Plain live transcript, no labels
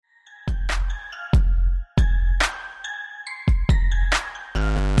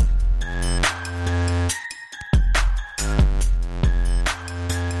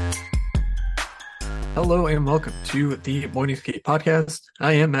Hello and welcome to the Morning Skate Podcast.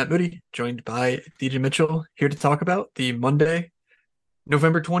 I am Matt Moody, joined by DJ Mitchell, here to talk about the Monday,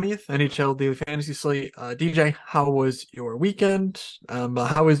 November 20th NHL Daily Fantasy Slate. DJ, how was your weekend?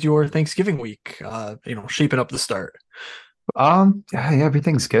 How was your Thanksgiving week? Shaping up the start. Yeah,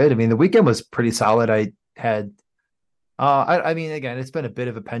 everything's good. I mean, the weekend was pretty solid. I had, I mean, again, it's been a bit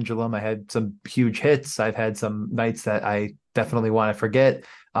of a pendulum. I had some huge hits. I've had some nights that I definitely want to forget.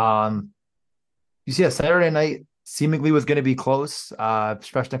 Um, you see, a Saturday night seemingly was going to be close.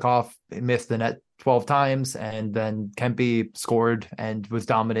 Svechnikov missed the net 12 times, and then Kempe scored and was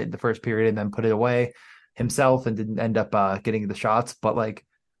dominant in the first period and then put it away himself and didn't end up getting the shots. But like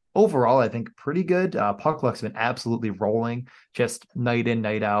overall, I think pretty good. Puck luck's been absolutely rolling, just night in,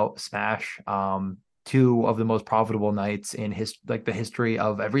 night out, smash. Two of the most profitable nights in the history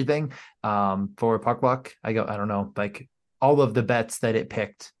of everything. For puck luck, I don't know, like all of the bets that it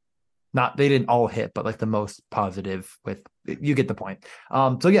picked, not they didn't all hit, but like the most positive with you get the point.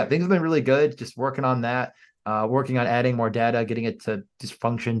 So yeah, things have been really good. Just working on that, working on adding more data, getting it to just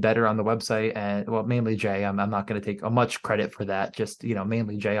function better on the website. And well, mainly Jay. I'm not going to take much credit for that. Just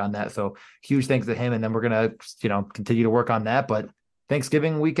mainly Jay on that. So huge thanks to him. And then we're gonna continue to work on that. But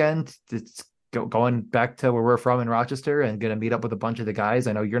Thanksgiving weekend, it's going back to where we're from in Rochester and going to meet up with a bunch of the guys.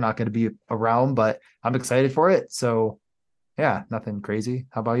 I know you're not going to be around, but I'm excited for it. So yeah, nothing crazy.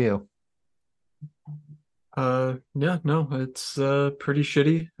 How about you? Yeah, no, it's pretty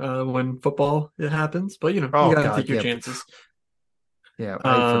shitty when football it happens, but you Oh gotta take God, your yeah, chances. yeah.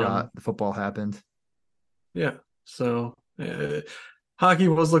 I forgot Um, the football happened. yeah, so hockey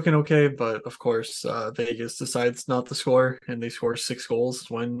was looking okay, but of course, Vegas decides not to score, and they score 6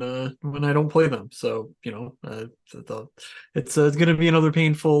 goals when I don't play them. So it's going to be another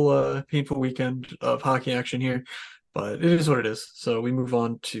painful weekend of hockey action here, but it is what it is. So we move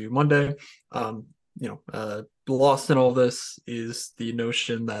on to Monday. Um, Lost in all this is the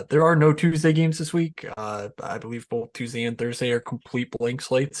notion that there are no Tuesday games this week. I believe both Tuesday and Thursday are complete blank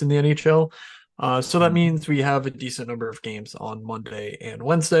slates in the NHL. So that Mhm. means we have a decent number of games on Monday and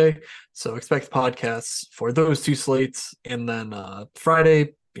Wednesday. So expect podcasts for those two slates. And then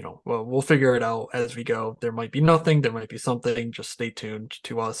Friday, we'll figure it out as we go. There might be nothing, there might be something. Just stay tuned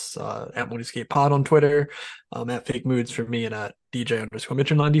to us at Moonscape Pod on Twitter, at Fake Moods for me, and at DJ underscore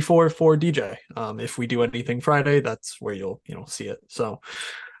Mitchell 94 for DJ. If we do anything Friday, that's where you'll see it. So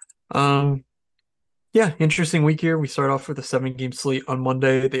um yeah, interesting week here. We start off with a 7 game slate on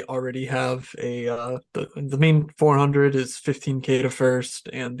Monday. They already have the main 400 is 15K to first,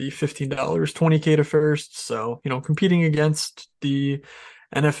 and the $15 20K to first. So, competing against the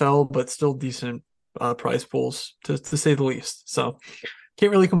NFL, but still decent prize pools to say the least. So,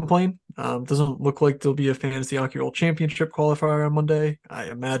 can't really complain. Doesn't look like there'll be a Fantasy Hockey World Championship qualifier on Monday. I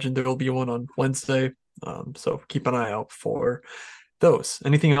imagine there'll be one on Wednesday. So keep an eye out for those.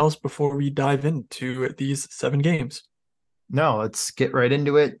 Anything else before we dive into these 7 games? No, let's get right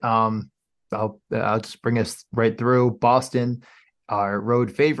into it. I'll just bring us right through Boston, our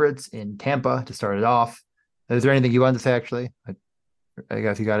road favorites in Tampa to start it off. Is there anything you wanted to say? Actually, I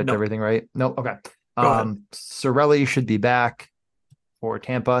guess you got it No, everything right. No, okay. go ahead. Sorelli should be back for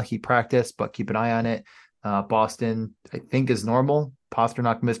Tampa. He practiced, but keep an eye on it. Boston, I think, is normal.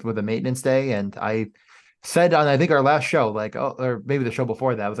 Pasternak missed with a maintenance day, and I said on I think our last show, like oh, or maybe the show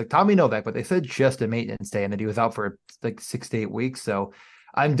before that, I was like Tommy Novak, but they said just a maintenance day, and that he was out for like 6 to 8 weeks. So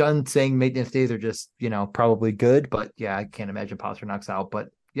I'm done saying maintenance days are just probably good, but yeah, I can't imagine Pasternak's out. But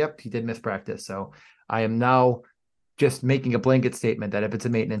yep, he did miss practice, so I am now just making a blanket statement that if it's a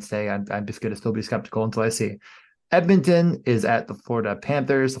maintenance day, I'm just going to still be skeptical until I see. Edmonton is at the Florida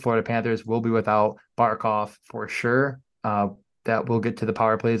Panthers. The Florida Panthers will be without Barkov for sure. That we'll get to the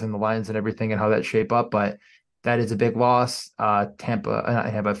power plays and the lines and everything and how that shape up, but that is a big loss.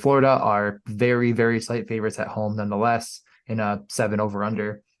 Florida are very, very slight favorites at home nonetheless in a 7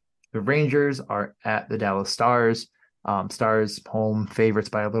 over/under. The Rangers are at the Dallas Stars. Stars home favorites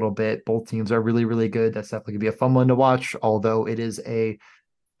by a little bit. Both teams are really, really good. That's definitely gonna be a fun one to watch, although it is a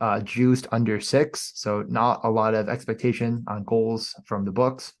juiced under 6, so not a lot of expectation on goals from the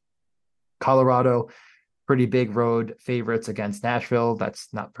books. Colorado, pretty big road favorites against Nashville.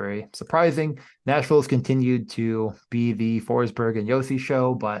 That's not very surprising. Nashville's continued to be the Forsberg and Yossi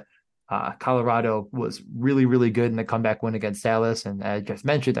show, but Colorado was really, really good in the comeback win against Dallas. And as I just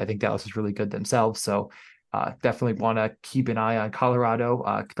mentioned, I think Dallas is really good themselves. So definitely want to keep an eye on Colorado,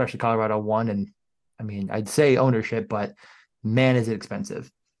 especially Colorado one. And I mean, I'd say ownership, but man, is it expensive.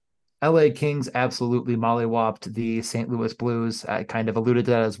 LA Kings absolutely mollywopped the St. Louis Blues. I kind of alluded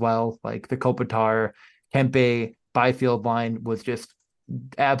to that as well. Like the Kopitar, Kempe, Byfield line was just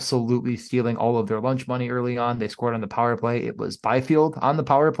absolutely stealing all of their lunch money early on. They scored on the power play. It was Byfield on the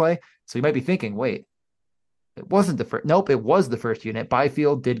power play. So you might be thinking, wait, it wasn't the first. Nope, it was the first unit.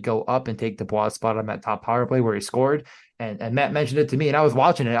 Byfield did go up and take the Dubois spot on that top power play where he scored. And Matt mentioned it to me, and I was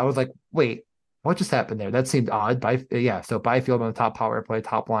watching it. I was like, wait, what just happened there? That seemed odd. So Byfield on the top power play,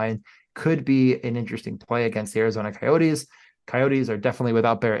 top line could be an interesting play against the Arizona Coyotes. Coyotes are definitely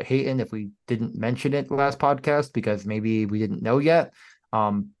without Barrett Hayton if we didn't mention it last podcast because maybe we didn't know yet.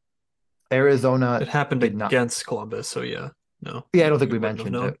 Um, Arizona It happened did not. against Columbus, so yeah, no, Yeah, I don't think we we wouldn't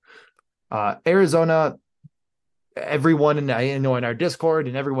have mentioned known. it. Arizona, everyone in I know in our Discord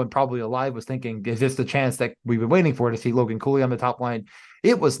and everyone probably alive was thinking, is this the chance that we've been waiting for to see Logan Cooley on the top line?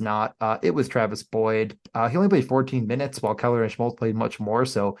 It was not. It was Travis Boyd. He only played 14 minutes while Keller and Schmaltz played much more.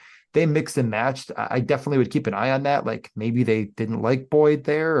 So they mixed and matched. I definitely would keep an eye on that. Like maybe they didn't like Boyd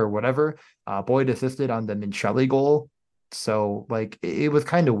there or whatever. Boyd assisted on the Minchelli goal. So like it was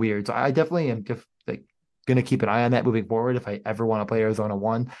kind of weird. So I definitely am just like gonna keep an eye on that moving forward if I ever want to play Arizona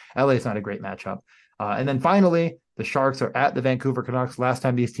one. LA is not a great matchup. And then finally, the Sharks are at the Vancouver Canucks. Last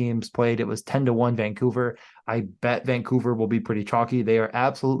time these teams played, it was 10-1 Vancouver. I bet Vancouver will be pretty chalky. They are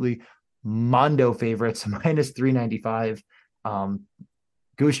absolutely Mondo favorites, minus 395. Um,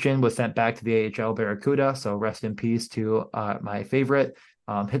 Gushchin was sent back to the AHL Barracuda, so rest in peace to my favorite.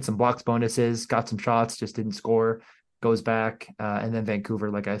 Hit some blocks bonuses, got some shots, just didn't score. Goes back, and then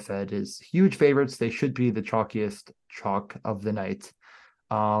Vancouver, like I said, is huge favorites. They should be the chalkiest chalk of the night.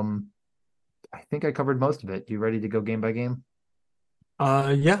 Um, I think I covered most of it. You ready to go game by game?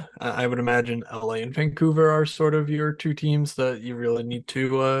 Yeah, I would imagine LA and Vancouver are sort of your two teams that you really need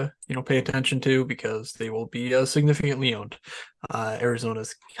to, pay attention to because they will be significantly owned.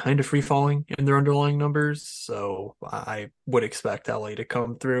 Arizona's kind of free falling in their underlying numbers, so I would expect LA to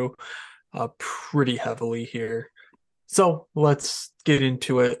come through pretty heavily here. So let's get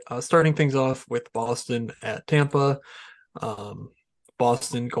into it. Starting things off with Boston at Tampa. Um,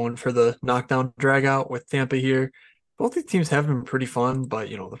 Boston going for the knockdown drag out with Tampa here. Both these teams have been pretty fun, but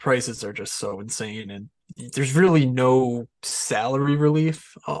the prices are just so insane, and there's really no salary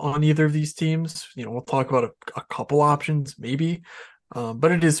relief on either of these teams. We'll talk about a couple options maybe,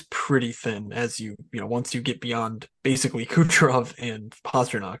 but it is pretty thin as once you get beyond basically Kucherov and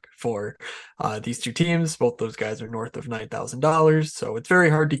Pasternak for these two teams. Both those guys are north of $9,000, so it's very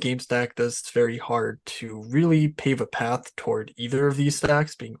hard to game stack this. It's very hard to really pave a path toward either of these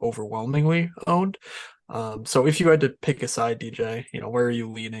stacks being overwhelmingly owned. So if you had to pick a side, DJ, where are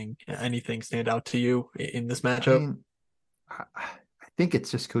you leaning? Anything stand out to you in this I matchup? mean, I think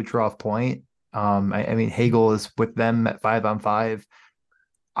it's just Kucherov point. I mean, Hagel is with them at 5-on-5.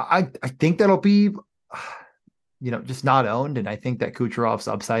 I think that'll be, just not owned. And I think that Kucherov's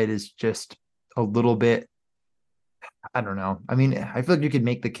upside is just a little bit, I don't know. I mean, I feel like you could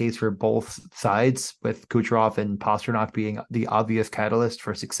make the case for both sides with Kucherov and Pasternak being the obvious catalyst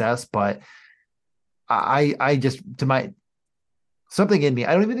for success. But I just, to my, something in me,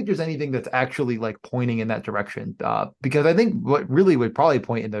 I don't even think there's anything that's actually like pointing in that direction. Because I think what really would probably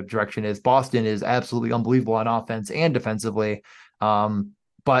point in the direction is Boston is absolutely unbelievable on offense and defensively. Um,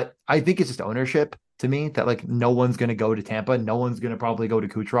 but I think it's just ownership to me that like no one's going to go to Tampa. No one's going to probably go to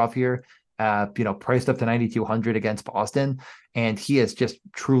Kucherov here. Priced up to 9,200 against Boston, and he has just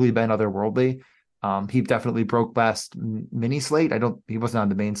truly been otherworldly. He definitely broke last mini slate. He wasn't on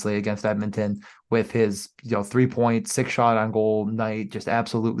the main slate against Edmonton with his 3 point 6 shot on goal night. Just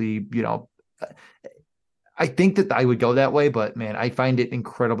absolutely, I think that I would go that way, but man, I find it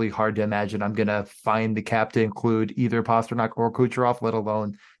incredibly hard to imagine I'm gonna find the cap to include either Pasternak or Kucherov, let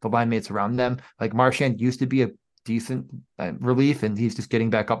alone the line mates around them. Like Marchand used to be a decent relief, and he's just getting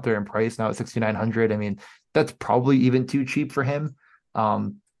back up there in price now at 6,900. I mean, that's probably even too cheap for him.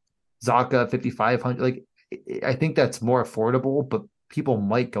 Um, Zaka 5,500. Like I think that's more affordable, but people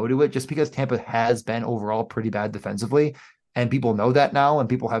might go to it just because Tampa has been overall pretty bad defensively. And people know that now, and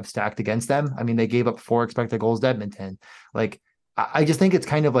people have stacked against them. I mean, they gave up 4 expected goals to Edmonton. Like, I just think it's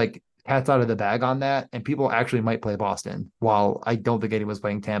kind of like cat's out of the bag on that. And people actually might play Boston, while I don't think anyone's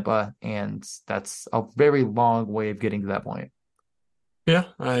playing Tampa. And that's a very long way of getting to that point. Yeah,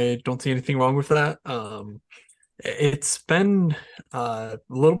 I don't see anything wrong with that. It's been a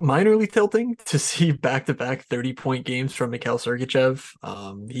little minorly tilting to see back-to-back 30-point games from Mikhail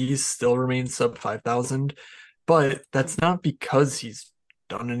Sergachev. He still remains sub 5,000, but that's not because he's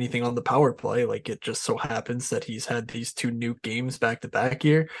done anything on the power play. Like it just so happens that he's had these two new games back to back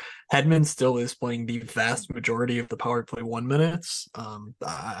here. Hedman still is playing the vast majority of the power play 1 minutes.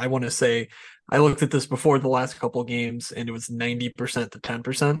 I want to say I looked at this before the last couple games and it was 90% to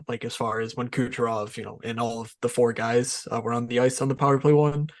 10%. Like as far as when Kucherov, and all of the four guys were on the ice on the power play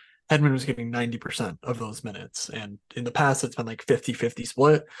one, Hedman was getting 90% of those minutes. And in the past, it's been like 50-50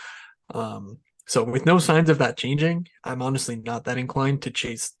 split. So with no signs of that changing, I'm honestly not that inclined to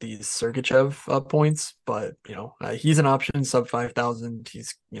chase these Sergachev points. But he's an option sub 5,000.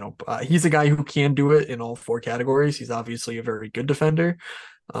 He's a guy who can do it in all four categories. He's obviously a very good defender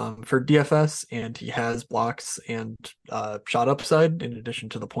for DFS, and he has blocks and shot upside in addition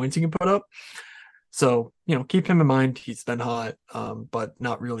to the points he can put up. So, keep him in mind. He's been hot, but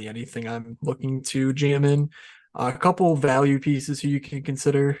not really anything I'm looking to jam in. A couple value pieces who you can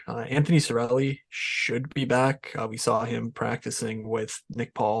consider. Anthony Cirelli should be back. We saw him practicing with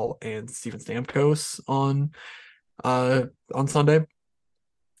Nick Paul and Steven Stamkos on Sunday.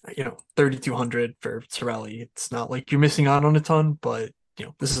 3,200 for Cirelli. It's not like you're missing out on a ton, but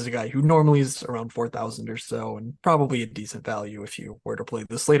this is a guy who normally is around 4,000 or so, and probably a decent value if you were to play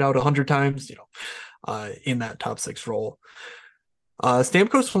the slate out 100 times, in that top six role.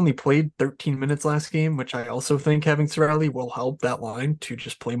 Stamkos only played 13 minutes last game, which I also think having Cirelli will help that line to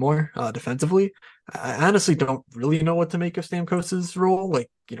just play more defensively. I honestly don't really know what to make of Stamkos's role. Like,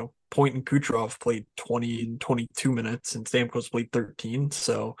 Point and Kucherov played 20 and 22 minutes, and Stamkos played 13.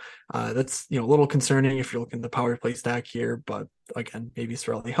 So that's a little concerning if you're looking at the power play stack here. But again, maybe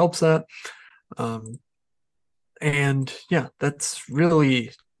Cirelli helps that. And yeah, that's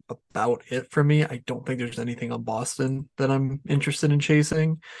really about it for me. I don't think there's anything on Boston that I'm interested in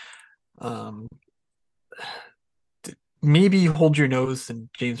chasing. Um, Maybe hold your nose and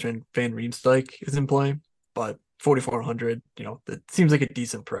James Van Riemsdyk is in play, but 4,400, that seems like a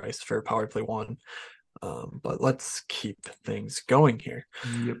decent price for power play one. But let's keep things going here.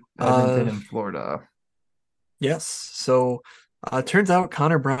 Yep. Edmonton in Florida. Yes. So turns out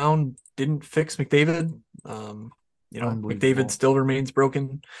Connor Brown didn't fix McDavid. McDavid still remains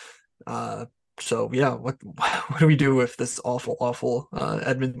broken. So yeah, what do we do with this awful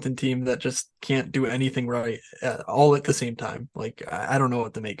Edmonton team that just can't do anything right all at the same time? Like I don't know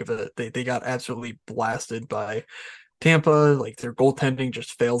what to make of it. They got absolutely blasted by Tampa. Like their goaltending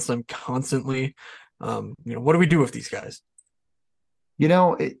just fails them constantly. What do we do with these guys?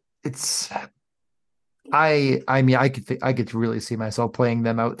 It's I mean I could really see myself playing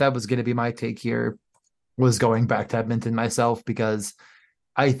them out. That was going to be my take here, was going back to Edmonton myself, because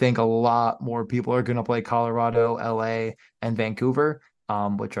I think a lot more people are going to play Colorado, LA, and Vancouver,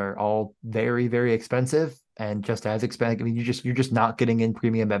 which are all very, very expensive and just as expensive. I mean, you're just not getting in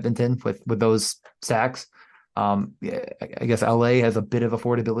premium Edmonton with those stacks. Yeah, I guess LA has a bit of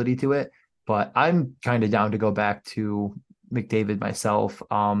affordability to it, but I'm kind of down to go back to McDavid myself.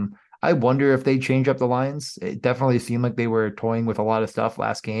 I wonder if they change up the lines. It definitely seemed like they were toying with a lot of stuff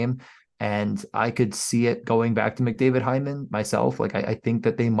last game. And I could see it going back to McDavid Hyman myself. Like, I think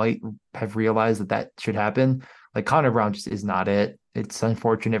that they might have realized that should happen. Like, Connor Brown just is not it. It's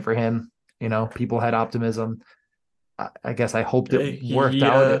unfortunate for him. People had optimism. I guess I hoped it worked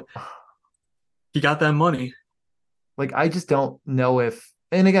out. He got that money. Like, I just don't know if,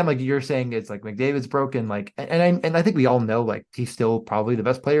 and again, like you're saying, it's like McDavid's broken. Like, and I think we all know, like, he's still probably the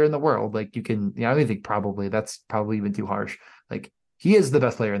best player in the world. Like, I don't think probably, that's probably even too harsh. Like, he is the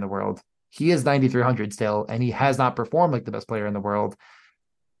best player in the world. He is 9,300 still, and he has not performed like the best player in the world.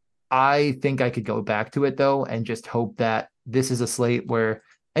 I think I could go back to it, though, and just hope that this is a slate where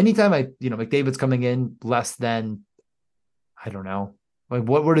anytime McDavid's coming in less than, I don't know, like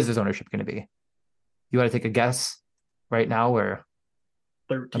what is his ownership going to be? You want to take a guess right now? Or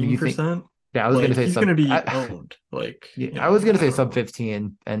 13%? Yeah, I was going to say he's going to be owned. I was going to say sub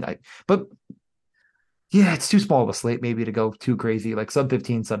 15, but yeah, it's too small of a slate maybe to go too crazy. Like sub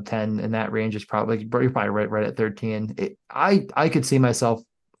 15, sub 10 in that range is probably, you're probably right at 13. I could see myself,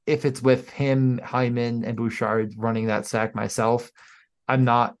 if it's with him, Hyman, and Bouchard running that sack myself. I'm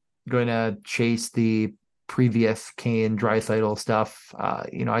not going to chase the previous Kane Draisaitl stuff.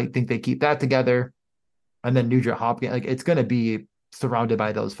 I think they keep that together. And then Nugent Hopkins, like it's going to be surrounded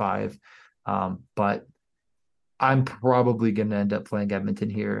by those five. But I'm probably going to end up playing Edmonton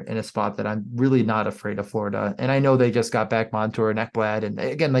here in a spot that I'm really not afraid of Florida. And I know they just got back Montour and Ekblad. And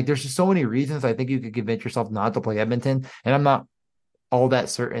again, like there's just so many reasons I think you could convince yourself not to play Edmonton. And I'm not all that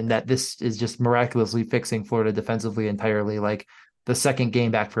certain that this is just miraculously fixing Florida defensively entirely. Like the second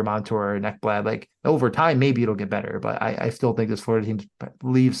game back for Montour and Ekblad, like over time, maybe it'll get better. But I still think this Florida team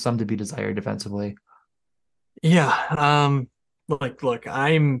leaves some to be desired defensively. Yeah. look,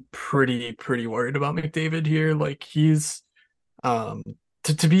 I'm pretty worried about McDavid here. Like he's um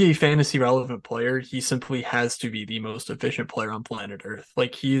to be a fantasy relevant player, he simply has to be the most efficient player on planet Earth.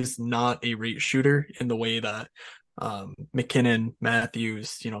 Like he is not a rate shooter in the way that McKinnon,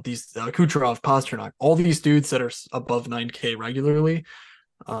 Matthews, these Kucherov, Pasternak, all these dudes that are above 9K regularly,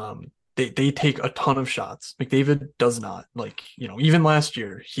 they take a ton of shots. McDavid does not. Like, even last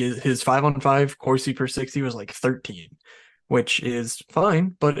year, his 5-on-5 Corsi per 60 was like 13, which is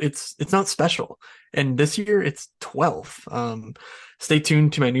fine, but it's not special. And this year it's 12. Stay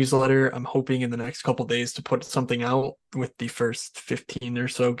tuned to my newsletter. I'm hoping in the next couple days to put something out with the first 15 or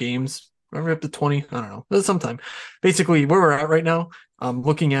so games. Maybe up to 20. I don't know. Sometime. Basically, where we're at right now,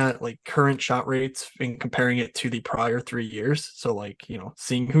 looking at like current shot rates and comparing it to the prior 3 years. So like,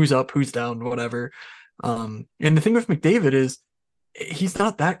 seeing who's up, who's down, whatever. And the thing with McDavid is he's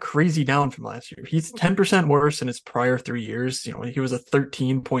not that crazy down from last year. He's 10% worse in his prior 3 years. He was a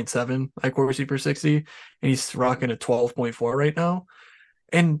 13.7 at Corsi per 60, and he's rocking a 12.4 right now.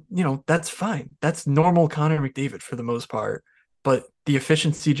 And, that's fine. That's normal Connor McDavid for the most part. But the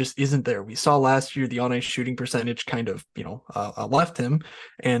efficiency just isn't there. We saw last year the on ice shooting percentage kind of, left him,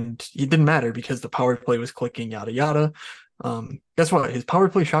 and it didn't matter because the power play was clicking, yada, yada. Guess what? His power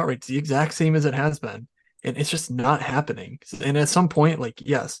play shot rate's the exact same as it has been, and it's just not happening. And at some point, like,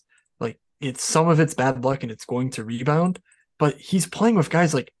 yes, like it's some of it's bad luck and it's going to rebound, but he's playing with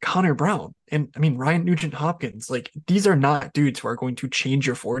guys like Connor Brown and I mean Ryan Nugent Hopkins. Like these are not dudes who are going to change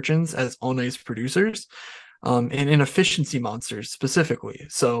your fortunes as on ice producers, and in efficiency monsters specifically.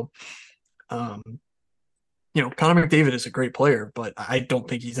 So, um, Connor McDavid is a great player, but I don't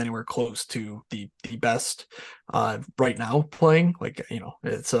think he's anywhere close to the best right now playing. Like,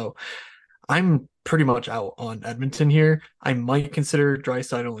 so I'm pretty much out on Edmonton here. I might consider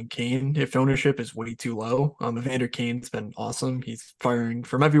Draisaitl and Kane if ownership is way too low. Evander Kane's been awesome. He's firing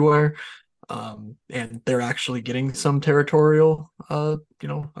from everywhere. And they're actually getting some territorial,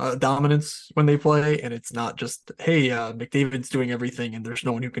 dominance when they play. And it's not just, hey, McDavid's doing everything and there's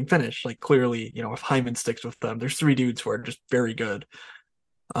no one who can finish. Like clearly, if Hyman sticks with them, there's three dudes who are just very good,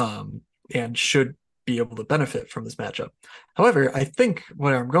 and should be able to benefit from this matchup. However, I think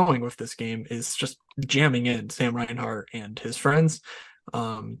where I'm going with this game is just jamming in Sam Reinhart and his friends.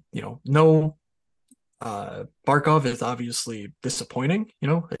 No, Barkov is obviously disappointing.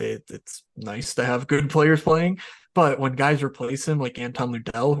 It's nice to have good players playing, but when guys replace him like Anton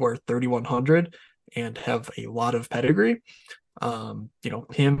Lundell, who are 3,100 and have a lot of pedigree, him,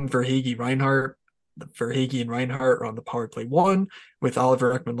 Verhage and Reinhart are on the power play one with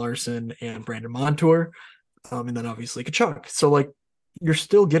Oliver Ekman-Larsson and Brandon Montour, and then obviously Kachuk. So like you're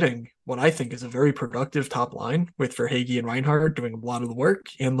still getting what I think is a very productive top line with Verhage and Reinhart doing a lot of the work,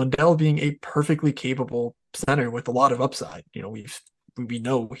 and Lundell being a perfectly capable center with a lot of upside. We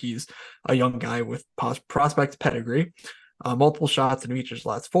know he's a young guy with prospect pedigree, multiple shots and reaches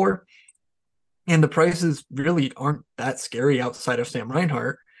last four, and the prices really aren't that scary outside of Sam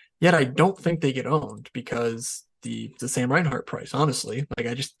Reinhart. Yet I don't think they get owned because the Sam Reinhart price, honestly. Like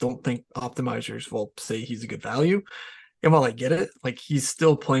I just don't think optimizers will say he's a good value. And while I get it, like he's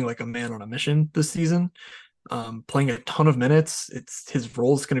still playing like a man on a mission this season, playing a ton of minutes. It's his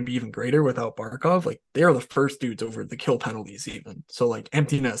role is going to be even greater without Barkov. Like they are the first dudes over the kill penalties, even. So like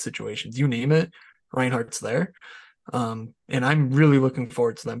empty net situations, you name it, Reinhardt's there. And I'm really looking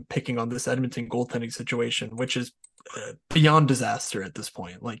forward to them picking on this Edmonton goaltending situation, which is beyond disaster at this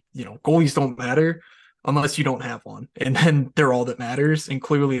point. Like, goalies don't matter unless you don't have one. And then they're all that matters. And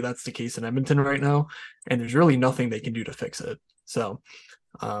clearly that's the case in Edmonton right now. And there's really nothing they can do to fix it. So,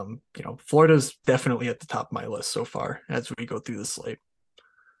 Florida's definitely at the top of my list so far as we go through the slate.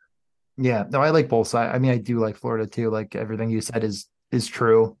 Yeah, no, I like both sides. I mean, I do like Florida too. Like everything you said is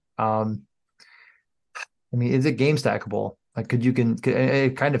true. I mean, is it game stackable? Like,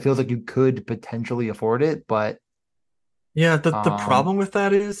 it kind of feels like you could potentially afford it, but Yeah, the um, problem with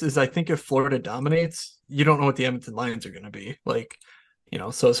that is I think if Florida dominates, you don't know what the Edmonton Lions are going to be. Like,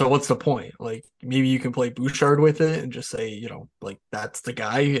 so what's the point? Like maybe you can play Bouchard with it and just say, like that's the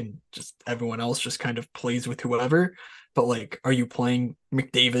guy and just everyone else just kind of plays with whoever. But like, are you playing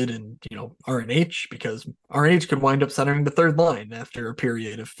McDavid and, RNH? Because RNH could wind up centering the third line after a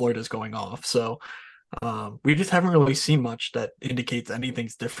period if Florida's going off. So we just haven't really seen much that indicates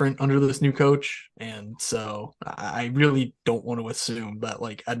anything's different under this new coach. And so I really don't want to assume that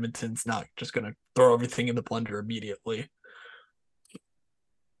like Edmonton's not just going to throw everything in the blender immediately.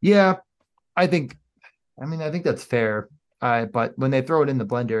 yeah, I think, I think that's fair. But when they throw it in the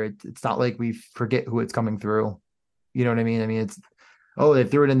blender, it's not like we forget who it's coming through. You know what I mean? I mean, it's oh, they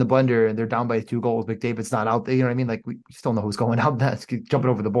threw it in the blender and they're down by 2 goals. McDavid's not out there. You know what I mean? Like we still know who's going out that's jumping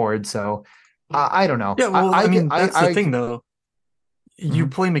over the board. So I don't know. Yeah, well, I mean, that's the I thing though. You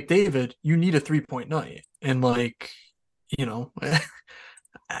mhm. play McDavid, you need a 3-point night. And like, you know,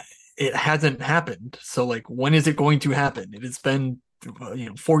 it hasn't happened. So like when is it going to happen? It has been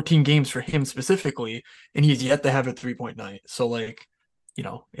 14 games for him specifically, and he's yet to have a 3-point night. So like,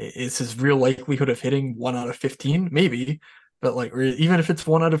 is his real likelihood of hitting 1 out of 15? Maybe, but like, or even if it's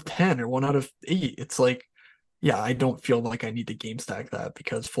 1 out of 10 or 1 out of 8, it's like, yeah, I don't feel like I need to game stack that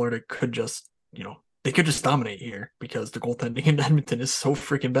because Florida could just, they could just dominate here because the goaltending in Edmonton is so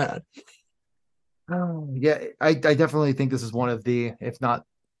freaking bad. Oh, yeah, I definitely think this is one of the, if not,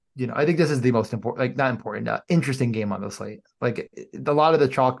 I think this is the most important, like not important, interesting game on the slate. Like a lot of the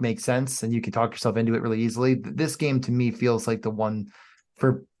chalk makes sense, and you can talk yourself into it really easily. This game to me feels like the one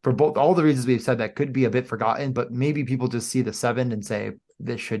for both all the reasons we've said that could be a bit forgotten, but maybe people just see the 7 and say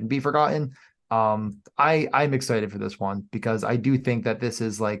this shouldn't be forgotten. I'm excited for this one because I do think that this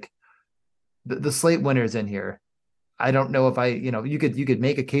is like the slate winners in here. I don't know if you could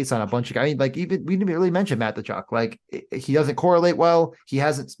make a case on a bunch of guys. I mean, like even we didn't really mention Matt Tkachuk. Like he doesn't correlate well. He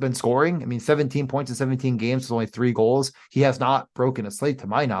hasn't been scoring. I mean, 17 points in 17 games is only 3 goals. He has not broken a slate to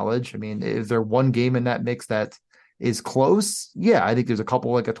my knowledge. I mean, is there one game in that mix that is close? Yeah, I think there's a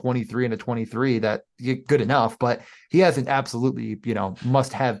couple like a 23 and a 23 that good enough, but he hasn't absolutely,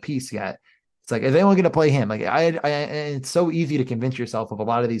 must have piece yet. It's like, is anyone going to play him? Like, it's so easy to convince yourself of a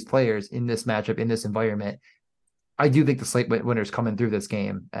lot of these players in this matchup, in this environment. I do think the slate winners coming through this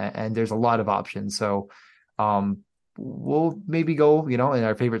game, and there's a lot of options. So, we'll maybe go, in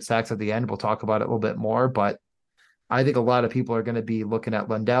our favorite stacks at the end. We'll talk about it a little bit more, but I think a lot of people are going to be looking at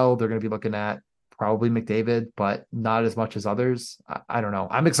Lundell. They're going to be looking at probably McDavid, but not as much as others. I don't know.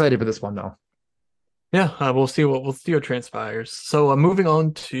 I'm excited for this one though. Yeah, we'll see what transpires. So moving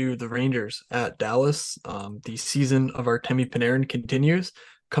on to the Rangers at Dallas. The season of Artemi Panarin continues,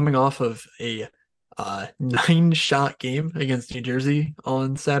 coming off of a 9-shot game against New Jersey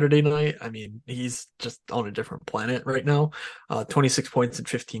on Saturday night. I mean, he's just on a different planet right now. 26 points in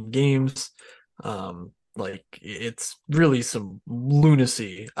 15 games. Like it's really some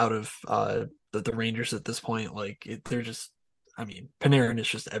lunacy out of the Rangers at this point. Like they're just, I mean, Panarin is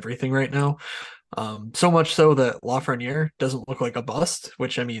just everything right now. So much so that Lafreniere doesn't look like a bust,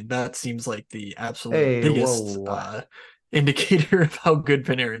 which I mean, that seems like the absolute Hey, biggest whoa. indicator of how good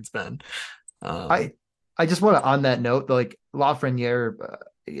Panarin's been. Um, I I just want to on that note, like Lafreniere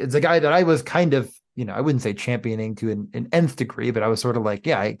is a guy that I was kind of, I wouldn't say championing to an nth degree, but I was sort of like,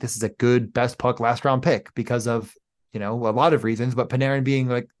 yeah, this is a good best puck last round pick because of, a lot of reasons, but Panarin being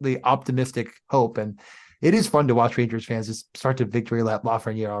like the optimistic hope. And it is fun to watch Rangers fans just start to victory lap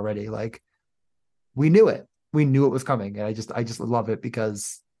Lafreniere already. Like we knew it. We knew it was coming. And I just love it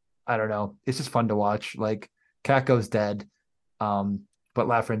because I don't know. It's just fun to watch. Like Kako's dead. Um, but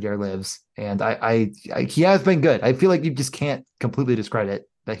Lafreniere lives, and he has been good. I feel like you just can't completely discredit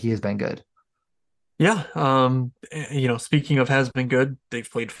that he has been good. yeah, speaking of has been good, they've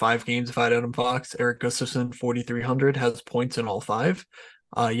played 5 games without Adam Fox. Eric Gustafson, 4,300, has points in all 5.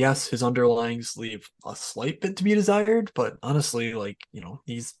 Yes, his underlyings leave a slight bit to be desired, but honestly, like,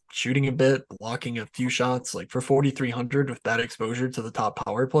 he's shooting a bit, blocking a few shots, like for 4,300 with that exposure to the top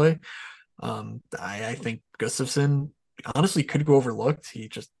power play. I think Gustafson honestly could go overlooked. He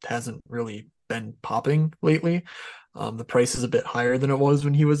just hasn't really been popping lately. The price is a bit higher than it was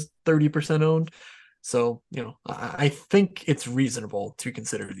when he was 30% owned. So, I think it's reasonable to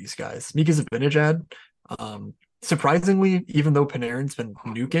consider these guys. Mika Zibanejad, surprisingly, even though Panarin's been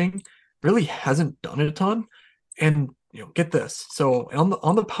nuking, really hasn't done a ton. And, get this. So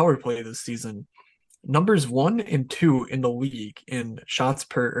on the power play this season, numbers 1 and 2 in the league in shots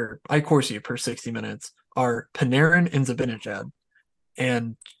per or I Corsi per 60 minutes are Panarin and Zibanejad.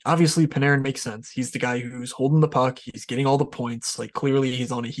 And obviously Panarin makes sense. He's the guy who's holding the puck. He's getting all the points. Like clearly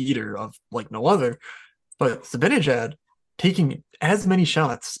he's on a heater of like no other. But Zibanejad taking as many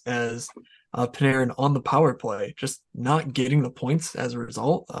shots as Panarin on the power play, just not getting the points as a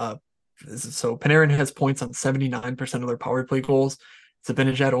result. So Panarin has points on 79% of their power play goals.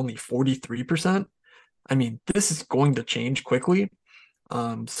 Zibanejad only 43%. I mean, this is going to change quickly.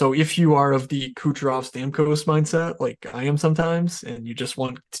 So if you are of the Kucherov Stamkos mindset, like I am sometimes, and you just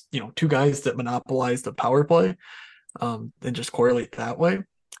want, 2 guys that monopolize the power play, and just correlate that way,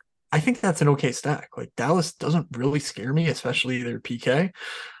 I think that's an okay stack. Like Dallas doesn't really scare me, especially their PK.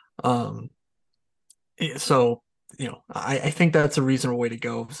 Um, so I think that's a reasonable way to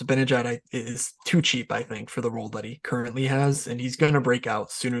go. So Benajad is too cheap, I think, for the role that he currently has, and he's going to break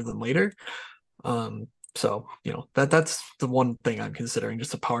out sooner than later. So, that's the one thing I'm considering,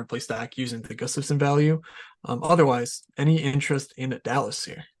 just a power play stack using the Gustafson value. Otherwise, any interest in Dallas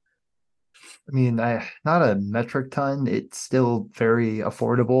here? I mean, I not a metric ton. It's still very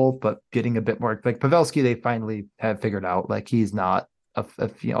affordable, but getting a bit more like Pavelski, they finally have figured out like he's not a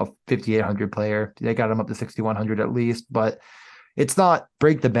 5,800 player. They got him up to 6,100 at least, but it's not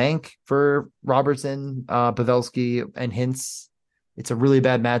break the bank for Robertson, Pavelski, and Hintz. It's a really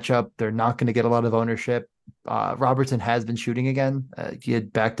bad matchup. They're not going to get a lot of ownership. Robertson has been shooting again. He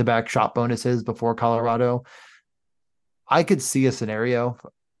had back-to-back shot bonuses before Colorado. I could see a scenario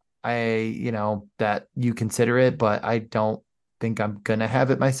that you consider it, but I don't think I'm gonna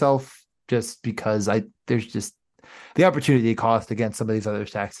have it myself just because there's just the opportunity cost against some of these other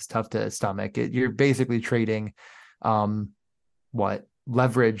stacks is tough to stomach. You're basically trading what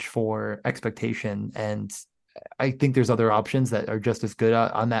leverage for expectation, and I think there's other options that are just as good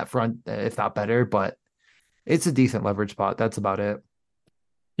on that front, if not better, but it's a decent leverage spot. That's about it.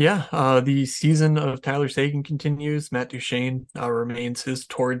 Yeah, the season of Tyler Seguin continues. Matt Duchene remains his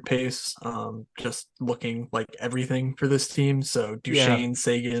torrid pace, just looking like everything for this team. So Yeah, Duchene,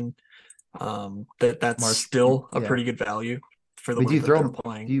 Seguin, that's March. still a Yeah. pretty good value for I the mean, way that they're do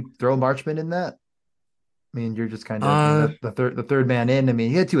playing. you throw Marchman in that? I mean, you're just kind of Uh, the third man in. I mean,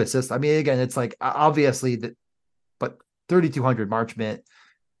 he had 2 assists. I mean, again, it's like obviously that, but 3,200 Marchment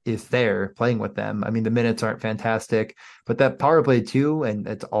is there playing with them. I mean, the minutes aren't fantastic, but that power play two, and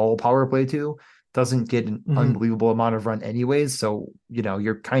it's all power play two, doesn't get an mhm. unbelievable amount of run anyways. So,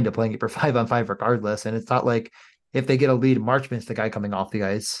 you're kind of playing it for 5-on-5 regardless. And it's not like if they get a lead, Marchment's the guy coming off the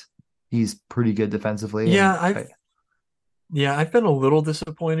ice. He's pretty good defensively. Yeah, And I've been a little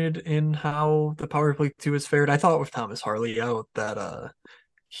disappointed in how the power play two has fared. I thought with Thomas Harley out that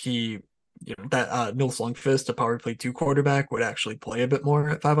he that Nils Lundqvist, a power play two quarterback, would actually play a bit more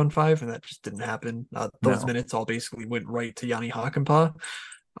at 5-on-5, and that just didn't happen. Those no, minutes all basically went right to Yanni Hakanpää.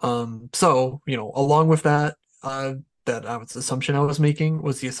 So, along with that, that was assumption I was making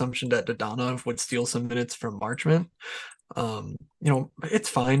was the assumption that Dodonov would steal some minutes from Marchment. It's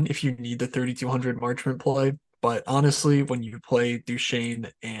fine if you need the 3,200 Marchment play, but honestly, when you play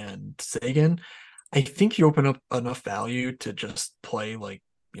Duchesne and Sagan, I think you open up enough value to just play like,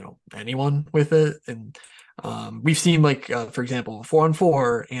 anyone with it. And we've seen like, for example,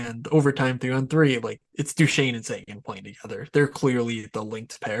 4-on-4 and overtime 3-on-3, like it's Duchesne and Sagan playing together. They're clearly the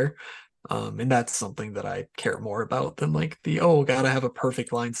linked pair. And that's something that I care more about than like gotta have a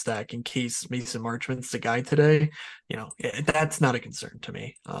perfect line stack in case Mason Marchment's the guy today. That's not a concern to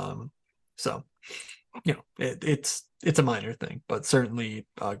me. So it's a minor thing, but certainly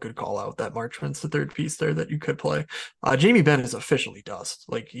a good call out that Marchment's the third piece there that you could play. Jamie Benn is officially dust.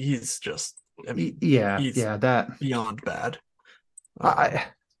 Like he's just, I mean, yeah, he's yeah, that beyond bad. Um, I,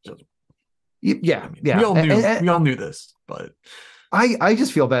 just, I yeah, mean, we yeah. all knew we all knew this, but I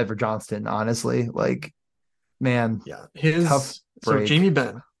just feel bad for Johnston, honestly. Like, man, yeah, tough his so break. Jamie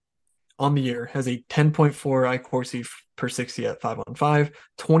Benn on the year has a 10.4 I Corsi per 60 at 5-on-5,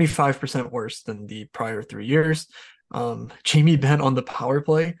 25% worse than the prior 3 years. Jamie Benn on the power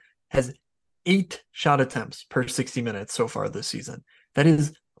play has 8 shot attempts per 60 minutes so far this season. That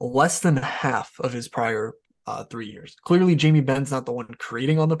is less than half of his prior 3 years. Clearly, Jamie Benn's not the one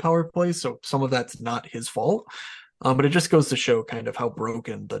creating on the power play, so some of that's not his fault. But it just goes to show kind of how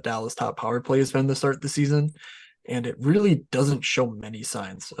broken the Dallas top power play has been to start the season, and it really doesn't show many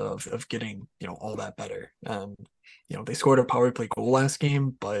signs of getting all that better. They scored a power play goal last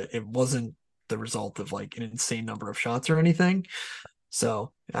game, but it wasn't the result of like an insane number of shots or anything.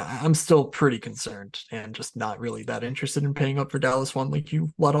 So I'm still pretty concerned and just not really that interested in paying up for Dallas one like you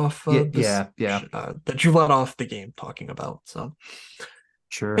let off Yeah, this yeah, yeah. that you let off the game talking about. So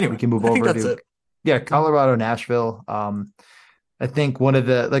Sure. We anyway, can move I think over that's to it. Colorado, Nashville. I think one of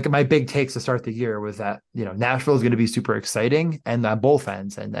the like my big takes to start the year was that Nashville is going to be super exciting and on both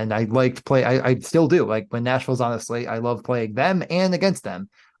ends, and I liked play. I still do like when Nashville's on the slate. I love playing them and against them.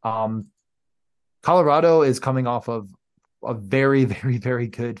 Um, Colorado is coming off of a very, very, very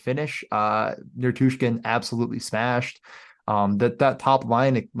good finish. Nertushkin absolutely smashed. That top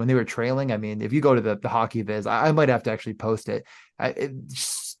line when they were trailing. I mean, if you go to the hockey viz, I might have to actually post it.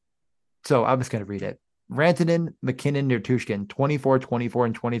 So I'm just going to read it. Rantanen, McKinnon, Nertushkin, 24, 24,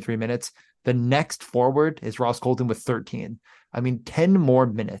 and 23 minutes. The next forward is Ross Colton with 13. I mean, 10 more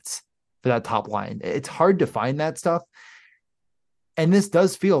minutes for that top line. It's hard to find that stuff. And this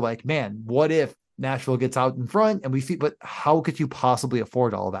does feel like, man, what if Nashville gets out in front and we see, but how could you possibly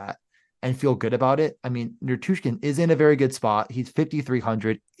afford all that and feel good about it? I mean, Nertushkin is in a very good spot. He's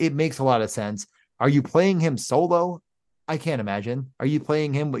 5,300. It makes a lot of sense. Are you playing him solo? I can't imagine. Are you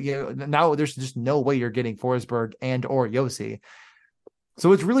playing him? But now there's just no way you're getting Forsberg and or Yossi.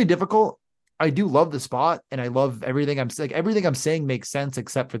 So it's really difficult. I do love the spot, and I love everything. Everything I'm saying makes sense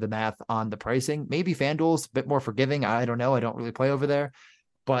except for the math on the pricing. Maybe FanDuel's a bit more forgiving. I don't know. I don't really play over there,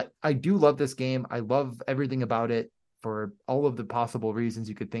 but I do love this game. I love everything about it for all of the possible reasons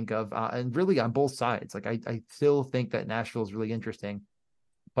you could think of, and really on both sides. Like I still think that Nashville is really interesting,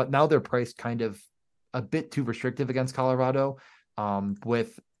 but now they're priced kind of a bit too restrictive against Colorado,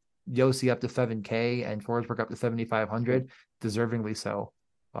 with Yossi up to 7K and Forsberg up to 7,500, deservingly so.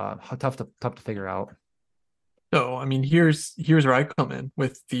 Tough to figure out. So, I mean, here's where I come in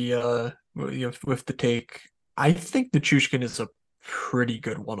with the with the take. I think the Chushkin is a pretty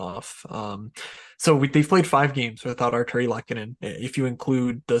good one-off. So they've played 5 games without Arturi Lehkonen. If you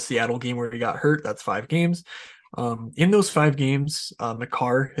include the Seattle game where he got hurt, that's 5 games. In those 5 games,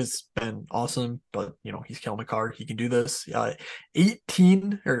 Makar has been awesome, but he's Kel Makar. He can do this.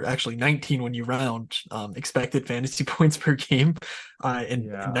 18 or actually 19 when you round expected fantasy points per game, and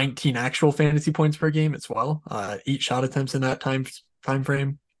Yeah. 19 actual fantasy points per game as well. 8 shot attempts in that time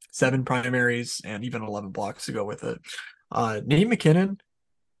frame, 7 primaries, and even 11 blocks to go with it. Nate McKinnon,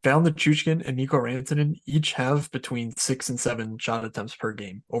 Val Nichushkin, and Mikko Rantanen each have between 6 and 7 shot attempts per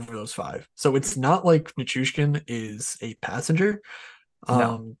game over those 5. So it's not like Nichushkin is a passenger.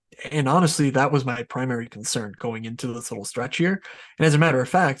 No. And honestly, that was my primary concern going into this little stretch here. And as a matter of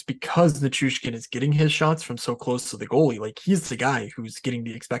fact, because Nichushkin is getting his shots from so close to the goalie, like he's the guy who's getting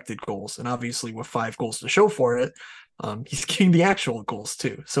the expected goals. And obviously, with 5 goals to show for it, he's getting the actual goals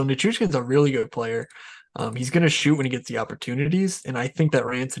too. So Nichushkin's a really good player. He's going to shoot when he gets the opportunities. And I think that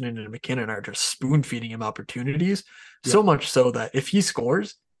Rantanen and McKinnon are just spoon feeding him opportunities, so Yep. much so that if he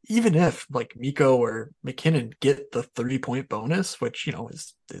scores, even if like Mikko or McKinnon get the 30-point bonus, which,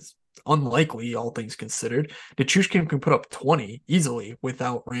 is unlikely, all things considered, Nichushkin can put up 20 easily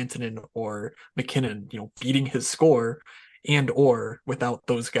without Rantanen or McKinnon, beating his score, and or without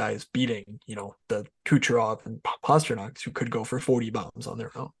those guys beating, the Kucherov and Pasternak, who could go for 40 bombs on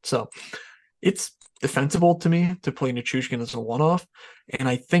their own. So it's defensible to me to play Nichushkin as a one-off. And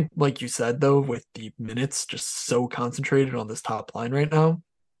I think, like you said, though, with the minutes just so concentrated on this top line right now,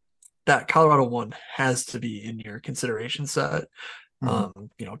 that Colorado one has to be in your consideration set. Mhm.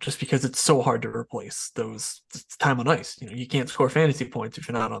 Just because it's so hard to replace those time on ice. You can't score fantasy points if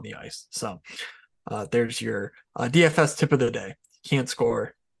you're not on the ice. So there's your DFS tip of the day. You can't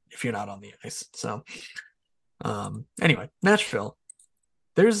score if you're not on the ice. So anyway, Nashville.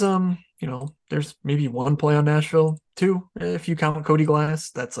 There's maybe one play on Nashville, 2 if you count Cody Glass.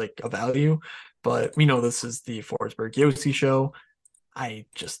 That's like a value, but we know this is the Forsberg Yossi show. I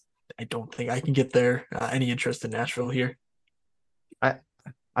don't think I can get there. Any interest in Nashville here? I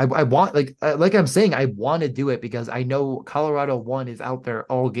I want like I'm saying, I want to do it because I know Colorado one is out there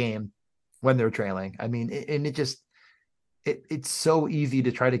all game when they're trailing. I mean, and it just it's so easy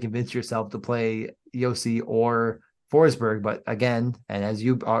to try to convince yourself to play Yossi or Forsberg, but again, and as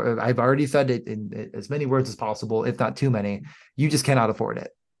I've already said it in as many words as possible, if not too many, you just cannot afford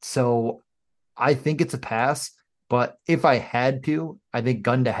it. So I think it's a pass. But if I had to, I think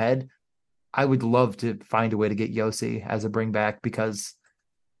gun to head, I would love to find a way to get Yossi as a bring back because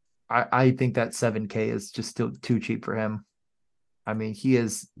I think that 7K is just still too cheap for him. I mean, he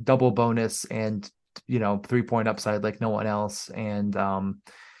is double bonus and 3-point upside like no one else. And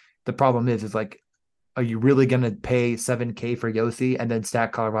the problem is like, are you really going to pay 7K for Yossi and then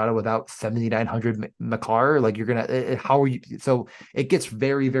stack Colorado without 7,900 Makar? Like you're going to, how are you? So it gets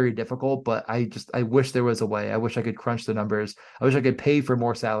very, very difficult, but I wish there was a way. I wish I could crunch the numbers. I wish I could pay for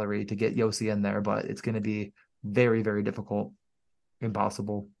more salary to get Yossi in there, but it's going to be very, very difficult.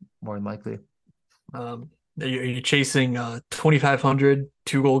 Impossible, more than likely. Are you chasing 2,500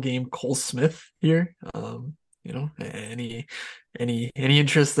 2-goal game Cole Smith here? Any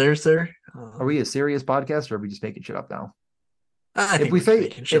interest there, sir? Are we a serious podcast or are we just making shit up now? I If think we we're just say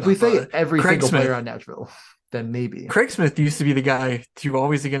making shit if we up. say every Craig single player Smith. on Nashville, then maybe. Craig Smith used to be the guy who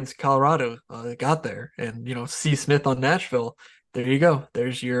always against Colorado got there, and C. Smith on Nashville. There you go.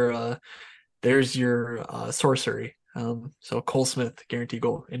 There's your sorcery. So Cole Smith guaranteed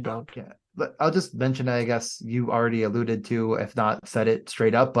goal inbound. Yeah. But I'll just mention, I guess you already alluded to, if not said it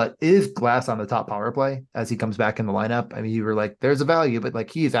straight up, but is Glass on the top power play as he comes back in the lineup? I mean, you were like, there's a value, but like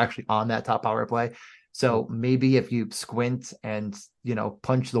he is actually on that top power play. So maybe if you squint and,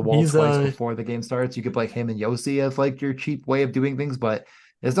 punch the wall He's twice before the game starts, you could play him and Yossi as like your cheap way of doing things. But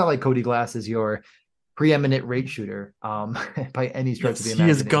it's not like Cody Glass is your preeminent rate shooter by any stretch of the Yes, he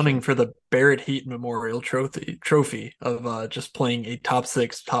is gunning imagination. for the Barrett Heat Memorial Trophy of just playing a top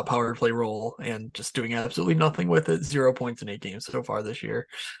six, top power play role and just doing absolutely nothing with it. 0 points in 8 games so far this year.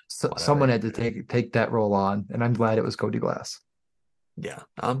 So someone Whatever. had to take that role on, and I'm glad it was Cody Glass. Yeah.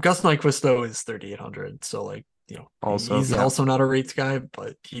 Gus Nyquist though is 3,800, so like Also, he's yeah. also not a rates guy,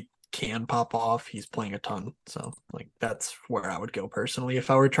 but he can pop off. He's playing a ton, so like that's where I would go personally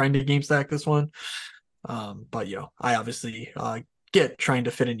if I were trying to game stack this one. But I obviously get trying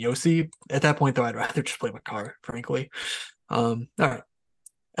to fit in Yossi. At that point, though, I'd rather just play Makar, frankly. All right,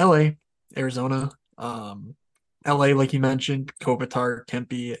 LA, Arizona. LA, like you mentioned, Kopitar,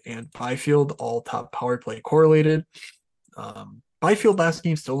 Kempe, and Byfield, all top power play correlated. Byfield last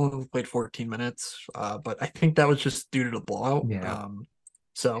game still only played 14 minutes, but I think that was just due to the blowout. Yeah.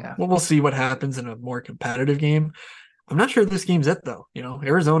 So Yeah. we'll see what happens in a more competitive game. I'm not sure this game's it though.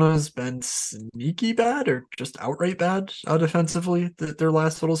 Arizona's been sneaky bad or just outright bad defensively their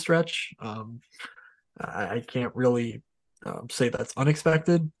last little stretch. I can't really say that's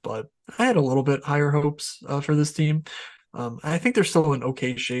unexpected, but I had a little bit higher hopes for this team. I think they're still in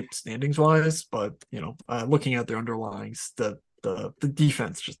okay shape standings wise, but looking at their underlyings, the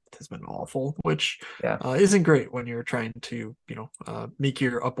defense just has been awful, which Yeah. isn't great when you're trying to make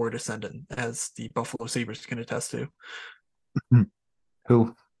your upward ascendant, as the Buffalo Sabres can attest to.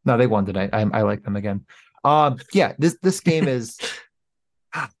 Who? No, they won tonight. I like them again. Yeah, this game is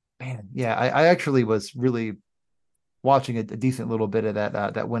man, yeah. I actually was really watching a decent little bit of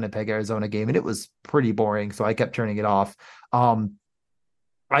that Winnipeg Arizona game, and it was pretty boring. So I kept turning it off. Um,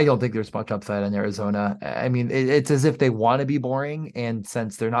 I don't think there's much upside in Arizona. I mean, it's as if they want to be boring, and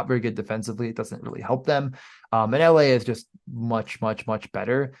since they're not very good defensively, it doesn't really help them. And LA is just much, much, much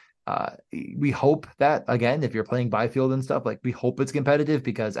better. We hope that again, if you're playing Byfield and stuff, like we hope it's competitive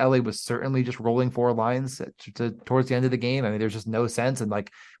because LA was certainly just rolling four lines towards the end of the game. I mean, there's just no sense. And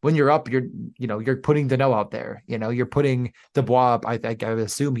like when you're up, you're putting Dano out there. You're putting Dubois. I would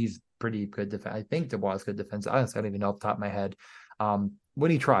assume he's pretty good defense. I think Dubois is good defense. I don't even know off the top of my head. When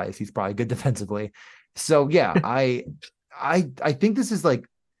he tries, he's probably good defensively. So yeah, I think this is like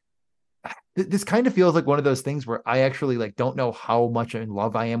this kind of feels like one of those things where I actually like don't know how much in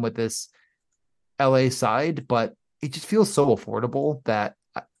love I am with this LA side, but it just feels so affordable that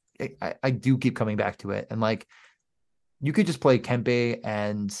I do keep coming back to it. And like you could just play Kempe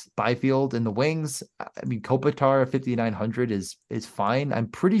and Byfield in the wings. I mean, Kopitar 5,900 is fine. I'm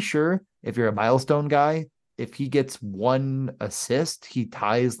pretty sure if you're a milestone guy, if he gets one assist, he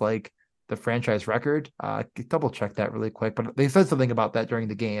ties like the franchise record. Double check that really quick, but they said something about that during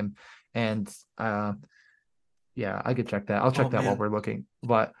the game, and yeah, I could check that. I'll Oh check that while man. we're looking.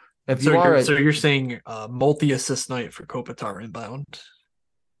 But if So you are you're at so you're saying multi assist night for Kopitar inbound.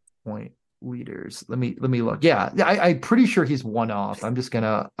 point leaders, let me look. Yeah, I'm pretty sure he's one off. I'm just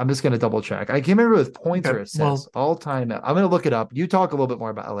gonna double check. I can't remember with points Okay. or assists Well, all time. I'm gonna look it up. You talk a little bit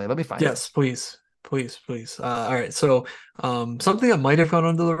more about LA. Let me find it. yes, please. Please, please. All right. So, something that might have gone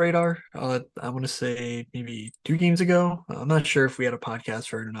under the radar, I want to say maybe 2 games ago. I'm not sure if we had a podcast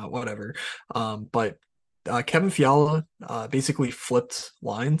for it or not, whatever. But Kevin Fiala basically flipped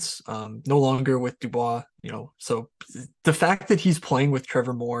lines, no longer with Dubois, So the fact that he's playing with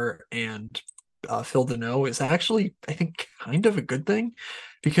Trevor Moore and Phil Deneau is actually, I think, kind of a good thing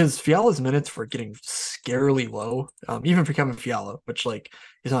because Fiala's minutes were getting scarily low, even for Kevin Fiala, which like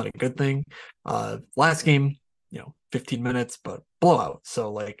is not a good thing. Last game, 15 minutes, but blowout.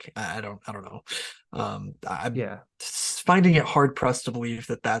 So like, I don't know. I'm Yeah, finding it hard pressed to believe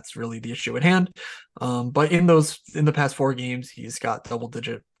that that's really the issue at hand. But in the past 4 games, he's got double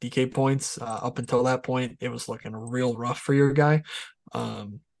digit DK points. Up until that point, it was looking real rough for your guy.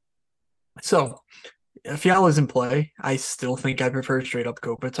 So Fiala's in play. I still think I prefer straight up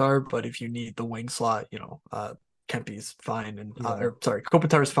Kopitar, but if you need the wing slot, Kempe's fine, and yeah, or sorry,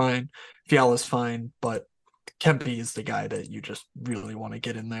 Kopitar's fine, Fiala's fine, but Kempe is the guy that you just really want to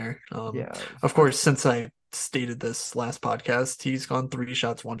get in there. yeah. Of course, since I stated this last podcast, he's gone 3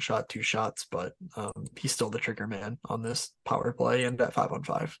 shots, 1 shot, 2 shots, but he's still the trigger man on this power play and at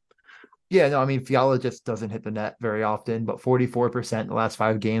 5-on-5. Yeah, no, I mean Fiala just doesn't hit the net very often, but 44% in the last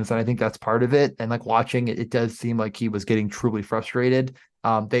 5 games, and I think that's part of it. And like watching it, it does seem like he was getting truly frustrated.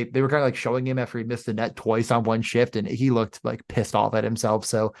 They were kind of like showing him after he missed the net twice on one shift, and he looked like pissed off at himself.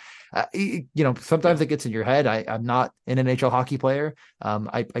 So, sometimes Yeah. it gets in your head. I'm not an NHL hockey player.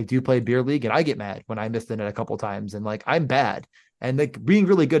 I do play beer league, and I get mad when I miss the net a couple times, and like I'm bad. And like being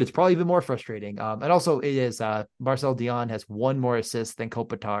really good, it's probably even more frustrating. And also, it is Marcel Dion has one more assist than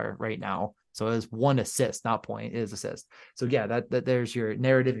Kopitar right now, so it is one assist, not point. It is assist. So yeah, that there's your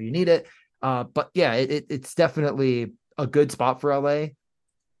narrative if you need it. But yeah, it's definitely a good spot for LA.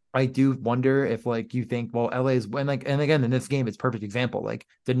 I do wonder if like you think, well, LA is when like, and again in this game, it's perfect example. Like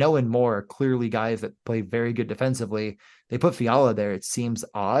Deneau and Moore are clearly guys that play very good defensively. They put Fiala there. It seems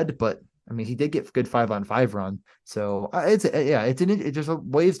odd, but I mean, he did get good 5-on-5 run. So it's just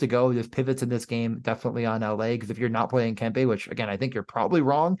ways to go. There's pivots in this game, definitely on LA. Because if you're not playing Kempe, which again I think you're probably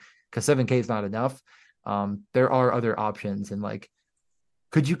wrong, because 7K is not enough. There are other options, and like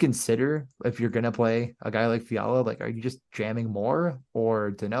could you consider if you're gonna play a guy like Fiala, like are you just jamming more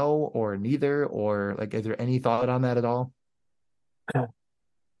or Deneau or neither? Or like is there any thought on that at all?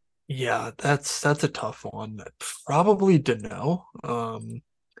 Yeah, that's a tough one. Probably Dano.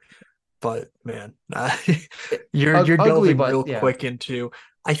 But man, you're Ugly, delving but real yeah. quick into.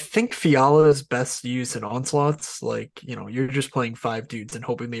 I think Fiala is best used in onslaughts. Like, you're just playing five dudes and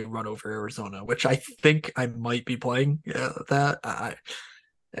hoping they run over Arizona, which I think I might be playing that.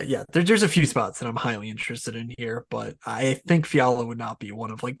 Yeah, there's a few spots that I'm highly interested in here, but I think Fiala would not be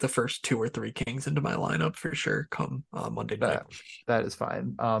one of like the first two or three kings into my lineup for sure come Monday night. That that is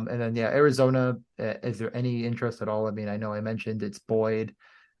fine. And then yeah, Arizona, is there any interest at all? I mean, I know I mentioned it's Boyd,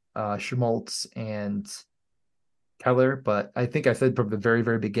 Schmaltz, and Keller, but I think I said from the very,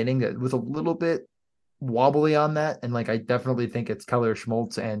 very beginning that it was a little bit wobbly on that. And like I definitely think it's Keller,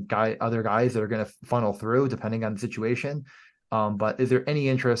 Schmaltz, and other guys that are gonna funnel through depending on the situation. But is there any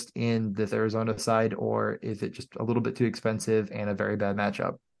interest in this Arizona side, or is it just a little bit too expensive and a very bad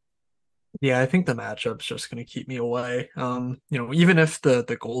matchup? Yeah, I think the matchup's just going to keep me away. Even if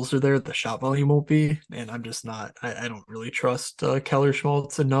the goals are there, the shot volume won't be, and I'm just not. I don't really trust Keller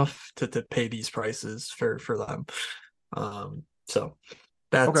Schmaltz enough to pay these prices for them. So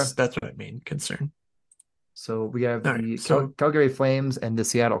Okay. that's my main concern. So we have All right, the so Calgary Flames and the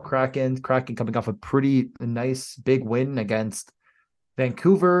Seattle Kraken. Kraken coming off a pretty nice big win against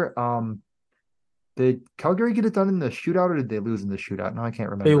Vancouver. Did Calgary get it done in the shootout, or did they lose in the shootout? No, I can't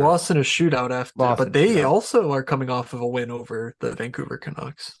they remember. lost in a shootout after, Lost in but a they shootout. also are coming off of a win over the Vancouver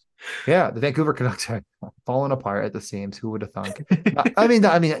Canucks. Yeah, the Vancouver Canucks are falling apart at the seams. Who would have thunk? I mean,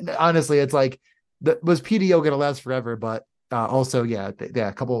 honestly, it's like was PDO going to last forever? But also, yeah, yeah,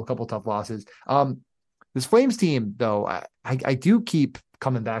 a couple tough losses. This Flames team, though, I do keep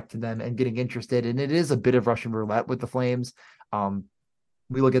coming back to them and getting interested, and it is a bit of Russian roulette with the Flames. Um,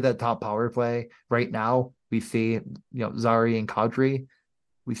 we look at that top power play right now. We see, Zari and Kadri.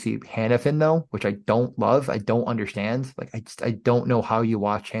 We see Hannafin though, which I don't love. I don't understand. Like I don't know how you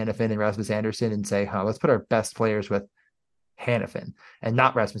watch Hannafin and Rasmus Anderson and say, let's put our best players with Hannafin and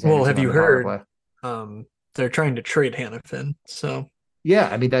not Rasmus Well, Anderson have on you the power heard? play. They're trying to trade Hannafin, so Yeah,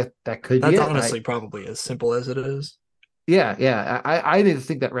 I mean that could be that's it. honestly probably as simple as it is. I just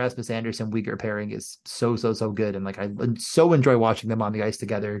think that Rasmus Anderson Uyghur pairing is so good, and like I so enjoy watching them on the ice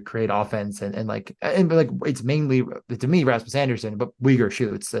together, create offense, and like it's mainly to me Rasmus Anderson, but Uyghur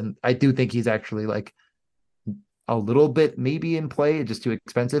shoots, and I do think he's actually like a little bit maybe in play, just too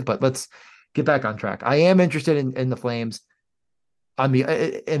expensive. But let's get back on track. I am interested in the Flames. On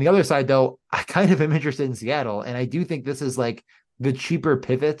the other side, though, I kind of am interested in Seattle, and I do think this is like the cheaper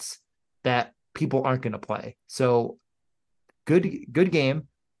pivots that people aren't going to play. So good game.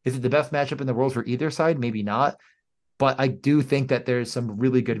 Is it the best matchup in the world for either side? Maybe not. But I do think that there's some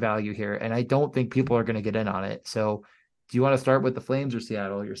really good value here, and I don't think people are going to get in on it. So, do you want to start with the Flames or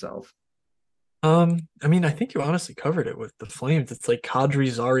Seattle yourself? I mean, I think you honestly covered it with the Flames. It's like Kadri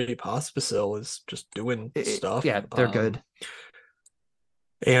Zari Pospisil is just doing stuff. Yeah, they're good.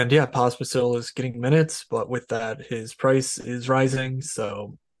 And yeah, Pospisil is getting minutes, but with that, his price is rising.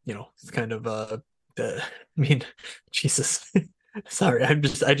 So, it's kind of I mean, Jesus. Sorry, I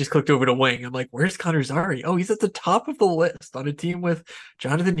just clicked over to Wing. I'm like, where's Connor Zari? Oh, he's at the top of the list on a team with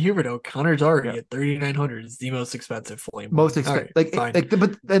Jonathan Huberdeau. Connor Zari Yeah. at 3,900 is the most expensive flame Most wing. All expensive right, fine.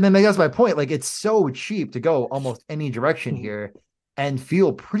 but and then that's my point, like it's so cheap to go almost any direction Mhm. here and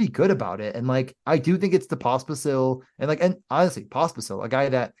feel pretty good about it. And like I do think it's the Pospisil, and honestly Pospisil, a guy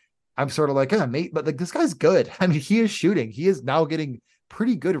that I'm sort of like, mate, but like this guy's good. I mean, he is shooting, he is now getting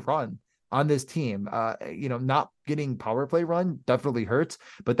pretty good run on this team. Not getting power play run definitely hurts,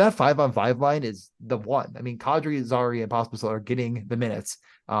 but that 5-on-5 line is the one. I mean, Kadri, Zari, and Pospisil are getting the minutes,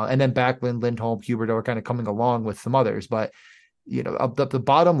 and then Backlund, Lindholm, Huberto are kind of coming along with some others. But, up the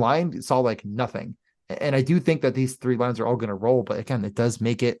bottom line saw like nothing. And I do think that these three lines are all going to roll. But again, it does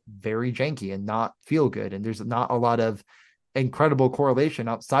make it very janky and not feel good. And there's not a lot of incredible correlation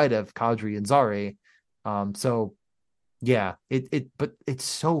outside of Kadri and Zari. So yeah, but it's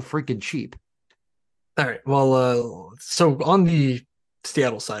so freaking cheap. All right. Well, so on the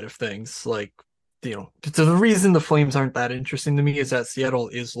Seattle side of things, like so the reason the Flames aren't that interesting to me is that Seattle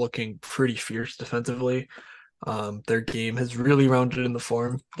is looking pretty fierce defensively. Their game has really rounded in the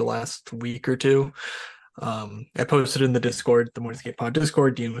form the last week or two. I posted in the Discord, the Morning Skate Pod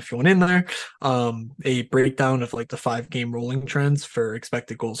Discord, DM if you want in there, a breakdown of like the 5 game rolling trends for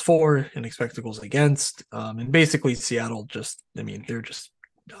expected goals for and expected goals against. And basically Seattle just, I mean, they're just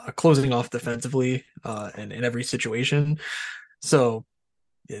closing off defensively and in every situation. So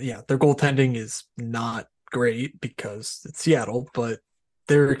yeah, their goaltending is not great because it's Seattle, but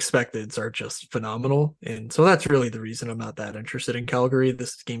their expecteds are just phenomenal. And so that's really the reason I'm not that interested in Calgary.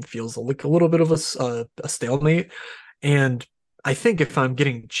 This game feels like a little bit of a stalemate. And I think if I'm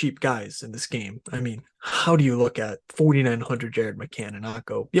getting cheap guys in this game, I mean, how do you look at 4,900 Jared McCann and not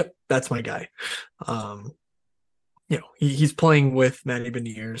go, yep, that's my guy? Um, he's playing with Matty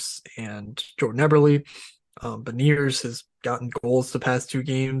Beniers and Jordan Eberle. Beniers has gotten goals the past 2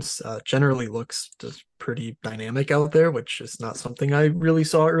 games. Generally looks just pretty dynamic out there, which is not something I really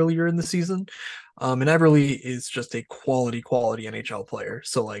saw earlier in the season. And Everly is just a quality NHL player.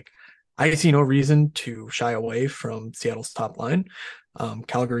 So like, I see no reason to shy away from Seattle's top line.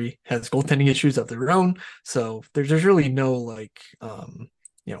 Calgary has goaltending issues of their own, so there's really no like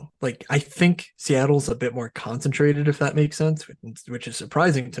I think Seattle's a bit more concentrated, if that makes sense, which is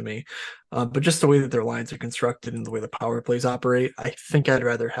surprising to me. But just the way that their lines are constructed and the way the power plays operate, I think I'd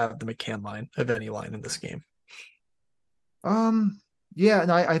rather have the McCann line of any line in this game. Yeah,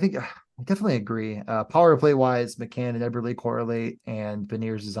 no, I think I definitely agree. Power play wise, McCann and Eberle correlate, and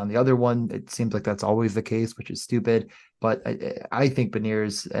Beniers is on the other one. It seems like that's always the case, which is stupid. But I think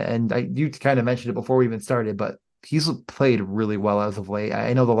Beniers, and you kind of mentioned it before we even started, but he's played really well as of late.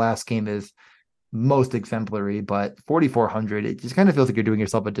 I know the last game is most exemplary, but 4,400, it just kind of feels like you're doing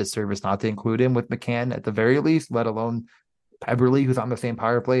yourself a disservice not to include him with McCann at the very least, let alone Eberle, who's on the same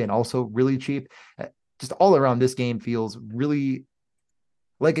power play and also really cheap. Just all around, this game feels really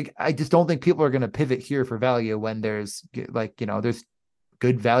like I just don't think people are going to pivot here for value when there's there's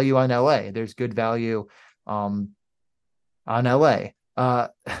good value on LA. There's good value on LA.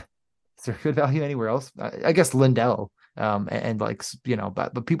 Is there good value anywhere else? I guess Lindell. And like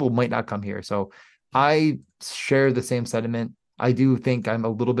but people might not come here. So I share the same sentiment. I do think I'm a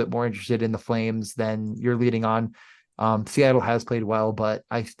little bit more interested in the Flames than you're leading on. Seattle has played well, but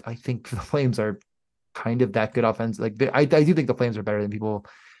I think the Flames are kind of that good offense. Like I do think the Flames are better than people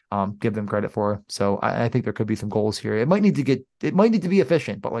give them credit for. So I think there could be some goals here. It might need to be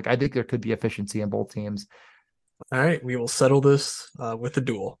efficient, but like I think there could be efficiency in both teams All right, we will settle this with a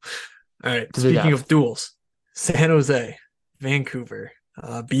duel. All right, to the speaking death. of duels, San Jose, Vancouver,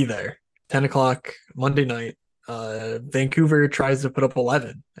 be there. 10 o'clock Monday night. Vancouver tries to put up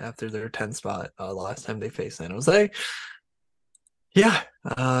 11 after their 10 spot last time they faced San Jose. Yeah,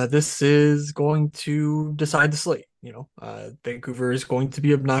 this is going to decide the slate. Vancouver is going to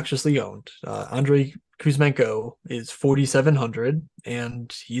be obnoxiously owned. Andrei Kuzmenko is 4,700,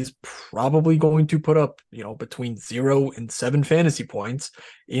 and he's probably going to put up, between 0 and 7 fantasy points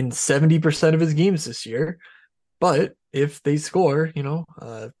in 70% of his games this year. But if they score,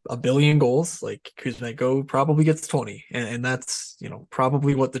 a billion goals, like Kuzmenko probably gets 20, and that's,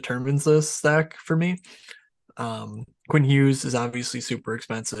 probably what determines this stack for me. Quinn Hughes is obviously super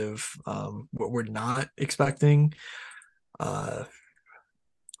expensive. What we're not expecting, uh,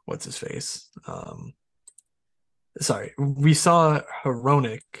 what's his face? Sorry, we saw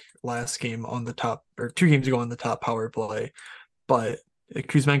Hronik last game on the top, or 2 games ago on the top power play, but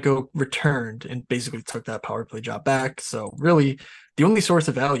Kuzmenko returned and basically took that power play job back. So really, the only source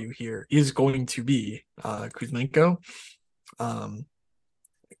of value here is going to be Kuzmenko.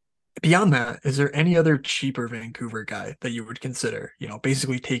 Beyond that, is there any other cheaper Vancouver guy that you would consider?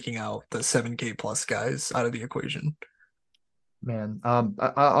 Basically taking out the 7K plus guys out of the equation. Man,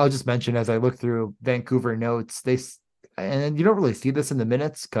 I'll just mention as I look through Vancouver notes, and you don't really see this in the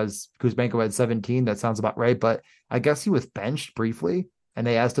minutes because Kuzmenko had 17. That sounds about right, but I guess he was benched briefly, and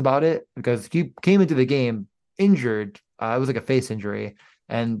they asked about it because he came into the game injured. It was like a face injury,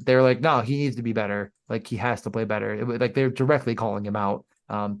 and they're like, "No, he needs to be better. Like he has to play better." It was like they're directly calling him out.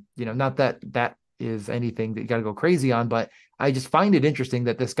 Not that that is anything that you got to go crazy on, but I just find it interesting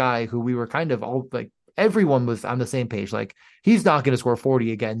that this guy who we were kind of all like everyone was on the same page. Like he's not going to score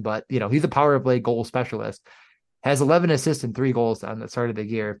 40 again, but he's a power play goal specialist. Has 11 assists and 3 goals on the start of the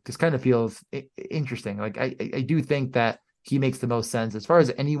year. Just kind of feels interesting. Like I do think that he makes the most sense as far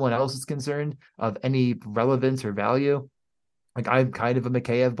as anyone else is concerned of any relevance or value. Like I'm kind of a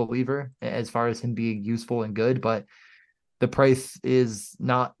Mikheyev believer as far as him being useful and good, but the price is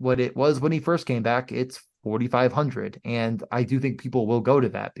not what it was when he first came back. It's 4,500. And I do think people will go to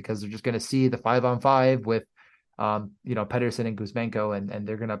that because they're just going to see the 5-on-5 with, Pedersen and Kuzmenko, and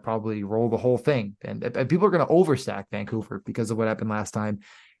they're going to probably roll the whole thing. And people are going to overstack Vancouver because of what happened last time.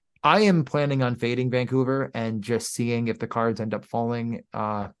 I am planning on fading Vancouver and just seeing if the cards end up falling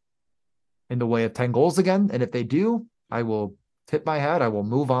in the way of 10 goals again. And if they do, I will tip my hat. I will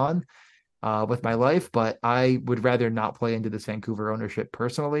move on with my life, but I would rather not play into this Vancouver ownership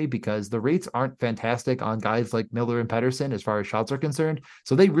personally because the rates aren't fantastic on guys like Miller and Pedersen as far as shots are concerned.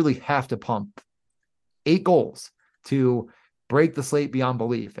 So they really have to pump 8 goals to break the slate beyond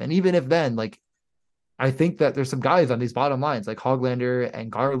belief. And even if then, like, I think that there's some guys on these bottom lines like Hoglander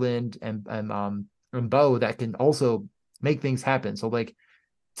and Garland and Bo that can also make things happen. So like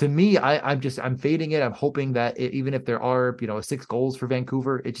to me, I'm fading it. I'm hoping that even if there are 6 goals for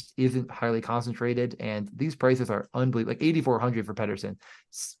Vancouver, it just isn't highly concentrated. And these prices are unbelievable. Like 8,400 for Pedersen,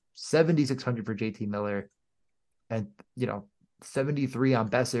 7,600 for JT Miller, and 73 on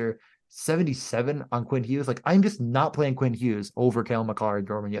Besser, 77 on Quinn Hughes. Like I'm just not playing Quinn Hughes over Kale McCarr and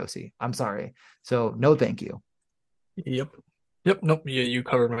Roman Yossi. I'm sorry. So no, thank you. Yep. Yep. Nope. You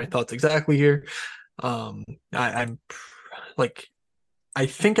covered my thoughts exactly here. I'm like I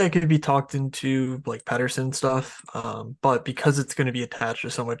think I could be talked into like Pedersen stuff, but because it's going to be attached to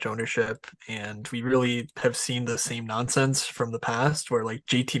so much ownership, and we really have seen the same nonsense from the past, where like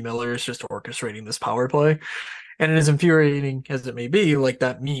JT Miller is just orchestrating this power play, and as infuriating as it may be, like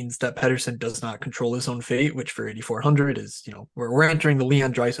that means that Pedersen does not control his own fate, which for 8,400 is, we're entering the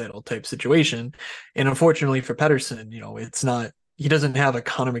Leon Draisaitl type situation, and unfortunately for Pedersen, it's not he doesn't have a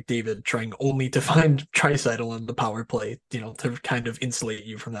Connor McDavid trying only to find Draisaitl on the power play, to kind of insulate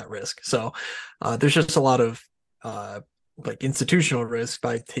you from that risk. So there's just a lot of like institutional risk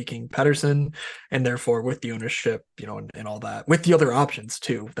by taking Pedersen, and therefore with the ownership, and all that, with the other options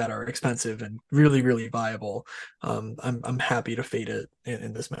too that are expensive and really, really viable. I'm happy to fade it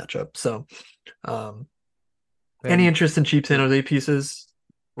in this matchup. So any And interest in cheap San Jose pieces?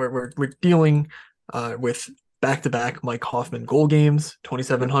 We're dealing with back-to-back Mike Hoffman goal games,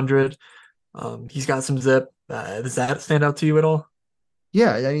 2,700. He's got some zip. Does that stand out to you at all?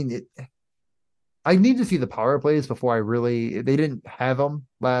 yeah, I mean, I need to see the power plays before I really. They didn't have them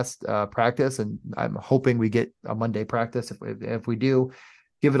last practice, and I'm hoping we get a Monday practice. If we do,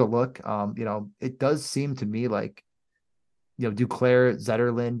 give it a look. It does seem to me like Duclair,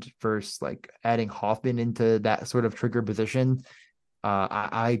 Zetterlund versus like adding Hoffman into that sort of trigger position.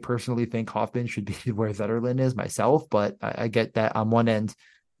 I personally think Hoffman should be where Zetterlund is myself, but I get that on one end,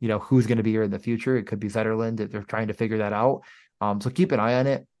 who's going to be here in the future. It could be Zetterlund if they're trying to figure that out. So keep an eye on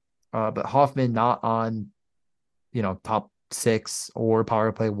it. But Hoffman not on, top 6 or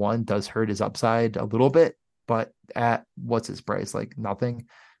power play 1 does hurt his upside a little bit, but at what's his price? Like nothing.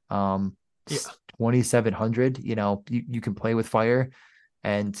 Um, Yeah. 2,700, you can play with fire,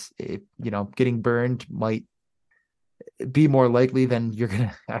 and getting burned might be more likely than you're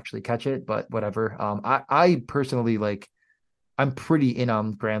gonna actually catch it, but whatever. I personally like I'm pretty in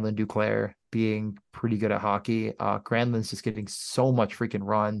on Granlund Duclair being pretty good at hockey. Granlund's just getting so much freaking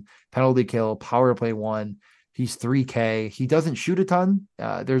run, penalty kill, power play 1. He's 3K. He doesn't shoot a ton.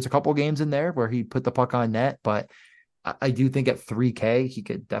 There's a couple games in there where he put the puck on net, but I do think at 3K he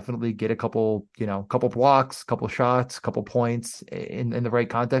could definitely get a couple blocks, couple shots, couple points in the right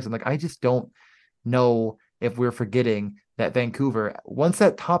context. And like I just don't know if we're forgetting that Vancouver, once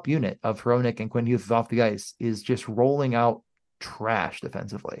that top unit of Hronik and Quinn Hughes is off the ice, is just rolling out trash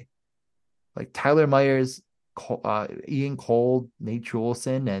defensively. Like Tyler Myers, Ian Cole, Nate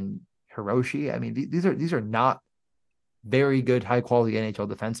Juleson, and Hiroshi. I mean, these are not very good, high quality NHL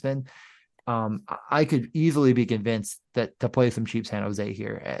defensemen. I could easily be convinced that to play some cheap San Jose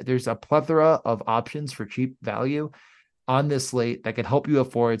here. There's a plethora of options for cheap value on this slate that could help you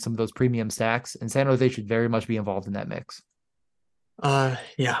afford some of those premium stacks, and San Jose should very much be involved in that mix.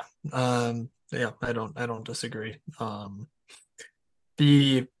 Yeah. Yeah, I don't disagree.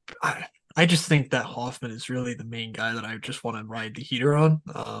 The I just think that Hoffman is really the main guy that I just want to ride the heater on,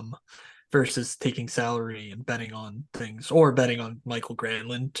 versus taking salary and betting on things or betting on Michael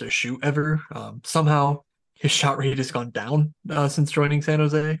Granlund to shoot ever. Somehow his shot rate has gone down since joining San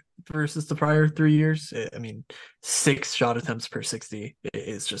Jose versus the prior 3 years. I mean, 6 shot attempts per 60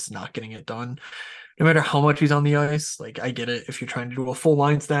 is just not getting it done no matter how much he's on the ice. Like I get it if you're trying to do a full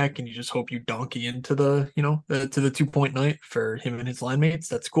line stack and you just hope you donkey into to the 2 point night for him and his line mates,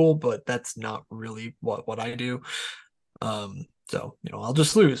 that's cool, but that's not really what I do. So I'll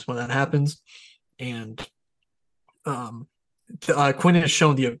just lose when that happens. And um Quinn has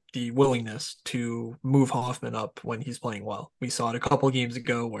shown the willingness to move Hoffman up when he's playing well. We saw it a couple of games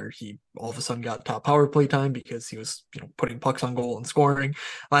ago where he all of a sudden got top power play time because he was putting pucks on goal and scoring.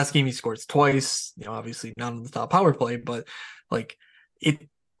 Last game he scores twice. Obviously not on the top power play, but like it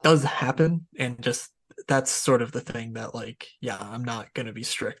does happen, and just that's sort of the thing that yeah, I'm not gonna be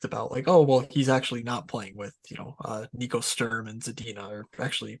strict about like, oh well, he's actually not playing with Nico Sturm and Zadina, or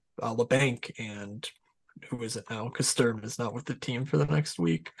actually LeBanc and who is it now? Because Sturm is not with the team for the next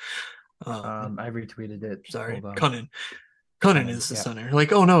week. I retweeted it. Sorry, Hold on. Cunnin Conan. is the Yeah. center.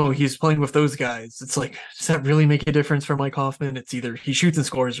 Like, oh no, he's playing with those guys. It's like, does that really make a difference for Mike Hoffman? It's either he shoots and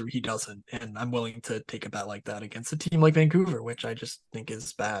scores or he doesn't. And I'm willing to take a bet like that against a team like Vancouver, which I just think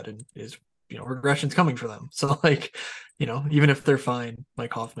is bad and is, regression's coming for them. So like, even if they're fine,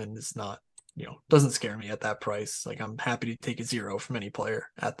 Mike Hoffman is not, doesn't scare me at that price. Like I'm happy to take a zero from any player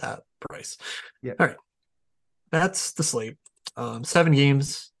at that price. Yeah. All right. That's the slate. 7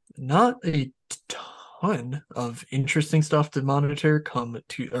 games, not a ton of interesting stuff to monitor come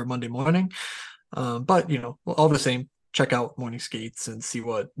to or Monday morning. But all the same, check out morning skates and see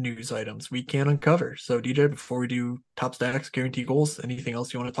what news items we can uncover. So DJ, before we do top stacks, guarantee goals, anything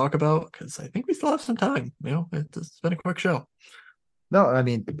else you want to talk about? Because I think we still have some time. It's been a quick show. No, I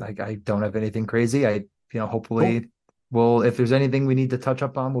mean, like I don't have anything crazy. Cool. Hopefully we'll, if there's anything we need to touch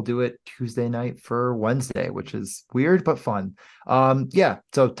up on, we'll do it Tuesday night for Wednesday, which is weird but fun. Yeah.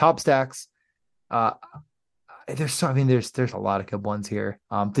 So top stacks. Uh, I mean, there's a lot of good ones here.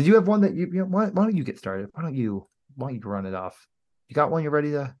 Did you have one that why don't you get started? Why don't you run it off? You got one you're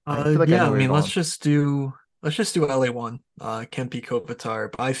ready to? I feel like I Yeah, know I where you're mean, going. let's just do LA1. Kempe,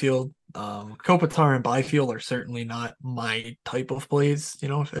 Kopitar, Byfield. Kopitar and Byfield are certainly not my type of plays,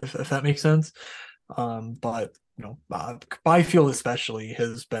 if that makes sense. But Byfield especially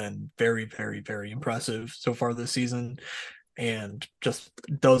has been very, very, very impressive so far this season, and just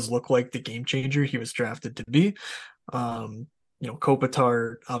does look like the game changer he was drafted to be.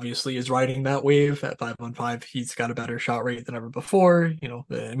 Kopitar obviously is riding that wave at 5-on-5. He's got a better shot rate than ever before.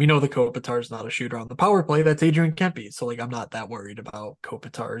 And we know the Kopitar is not a shooter on the power play. That's Adrian Kempe. So, like, I'm not that worried about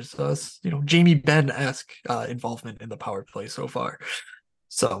Kopitar's, Jamie Benn-esque involvement in the power play so far.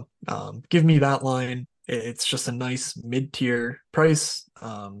 So, give me that line. It's just a nice mid-tier price.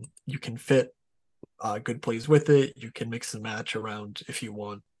 You can fit good plays with it. You can mix and match around if you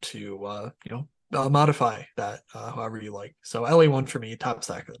want to, modify that however you like. So LA1 for me, top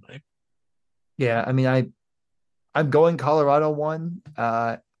stack of the night. Yeah, I mean, I'm going Colorado one.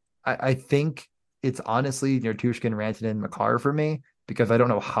 I think it's honestly Tushkin, Rantanen, Makar for me because I don't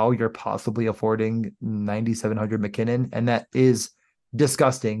know how you're possibly affording 9,700 McKinnon, and that is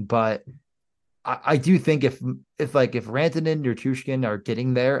disgusting. But I do think if Rantanen or Tushkin are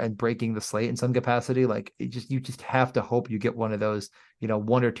getting there and breaking the slate in some capacity, like you just have to hope you get one of those,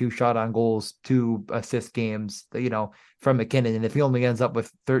 one or two shot on goals, two assist games, from McKinnon. And if he only ends up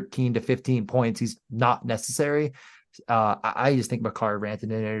with 13 to 15 points, he's not necessary. I just think Makar,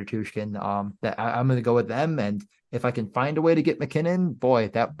 Rantanen, and Tushkin, that I'm going to go with them. And if I can find a way to get McKinnon, boy,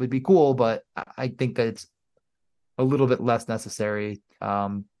 that would be cool. But I think that it's a little bit less necessary.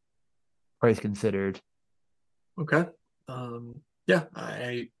 Price considered. Okay. Yeah,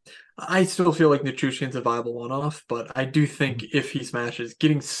 I still feel like Nichushkin's a viable one-off, but I do think if he smashes,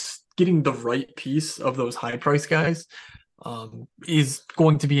 getting the right piece of those high price guys is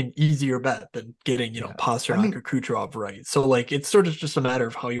going to be an easier bet than getting, Yeah. I Pasternak or mean, Kucherov right. So like it's sort of just a matter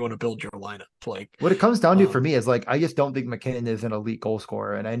of how you want to build your lineup. Like what it comes down to for um me is like I just don't think McKinnon is an elite goal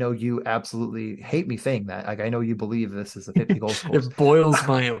scorer. And I know you absolutely hate me saying that. Like I know you believe this is a 50 goal scores. it boils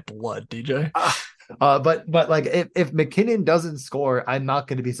my blood, DJ. But like if McKinnon doesn't score, I'm not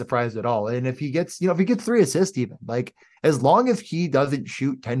going to be surprised at all. And if he gets 3 assists, even like as long as he doesn't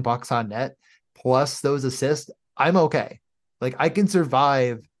shoot 10 bucks on net plus those assists, I'm okay. Like I can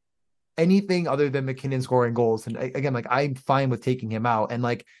survive anything other than McKinnon scoring goals. And again, like I'm fine with taking him out. And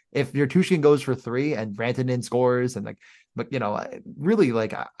like if your Tushkin goes for 3 and Rantanen scores and like, but really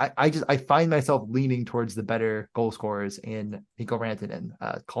like I find myself leaning towards the better goal scorers in Nico Rantanen.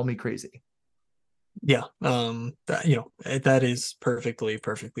 Call me crazy. Yeah, that is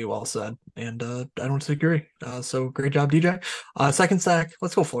perfectly well said, and I don't disagree. So great job, DJ. Second stack,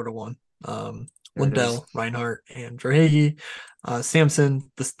 let's go Florida one. There it is. Lindell, Reinhardt, and Verhage. Samson,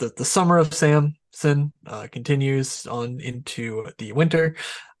 the summer of Samson continues on into the winter.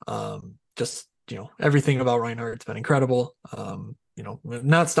 Just everything about Reinhardt's been incredible.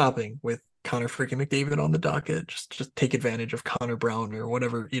 Not stopping with Connor freaking McDavid on the docket. Just take advantage of Connor Brown or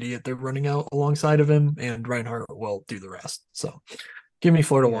whatever idiot they're running out alongside of him, and Reinhardt will do the rest. So give me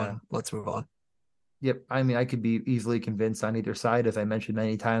Florida Yeah. one. Let's move on. Yep. I mean, I could be easily convinced on either side, as I mentioned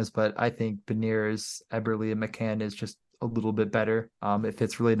many times, but I think Beniers, Eberle, and McCann is just a little bit better. It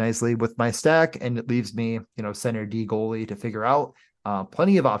fits really nicely with my stack, and it leaves me, center D goalie to figure out.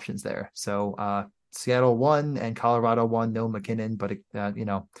 Plenty of options there. So Seattle won and Colorado won. No McKinnon, but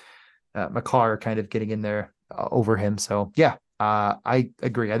McCarr kind of getting in there over him. So yeah, I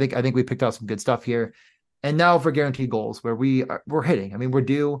agree. I think we picked out some good stuff here. And now for guaranteed goals, where we're hitting. I mean, we're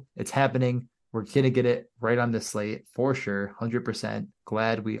due. It's happening. We're gonna get it right on the slate for sure, 100%.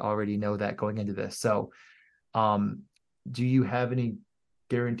 Glad we already know that going into this. So, um, do you have any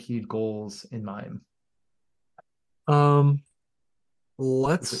guaranteed goals in mind? Um, Does it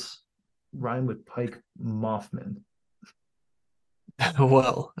let's rhyme with Pike Mothman?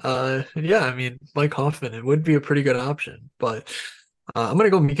 well, yeah, I mean, Mike Hoffman, it would be a pretty good option, but I'm gonna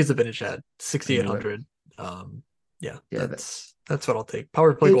go Mika Zibanejad, I knew it. 6,800. Yeah, Yeah, that's what I'll take.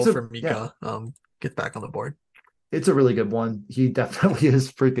 Power play it's goal a for yeah, Mika. Get back on the board. it's a really good one. He definitely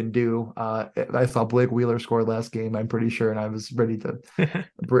is freaking due. I saw Blake Wheeler score last game, I'm pretty sure, and I was ready to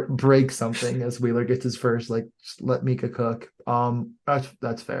break something as Wheeler gets his first. Like, just let Mika cook.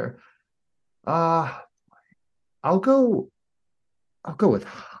 That's fair. Uh I'll go. I'll go with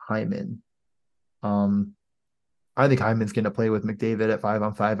Hyman. Um, I think Hyman's going to play with McDavid at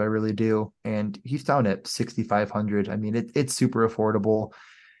 5-on-5. I really do, and he's down at 6,500. I mean, it's super affordable.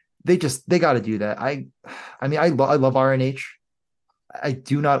 They got to do that. I mean, I love RNH. I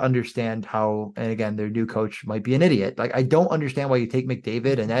do not understand how, and again, their new coach might be an idiot. Like, I don't understand why you take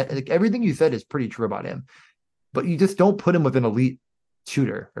McDavid, and that, like, everything you said is pretty true about him, but you just don't put him with an elite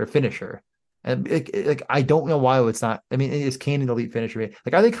shooter or finisher. And I don't know why it's not. I mean, is Kane an elite finisher?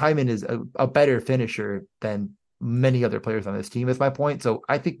 Like, I think Hyman is a better finisher than many other players on this team. Is my point. So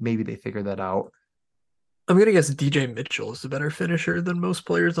I think maybe they figure that out. I'm gonna guess DJ Mitchell is a better finisher than most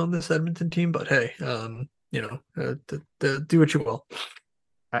players on this Edmonton team, but hey, do what you will.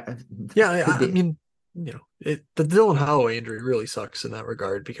 I, Yeah, could I be. mean, the Dylan Holloway injury really sucks in that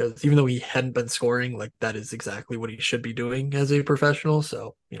regard because even though he hadn't been scoring, like that is exactly what he should be doing as a professional.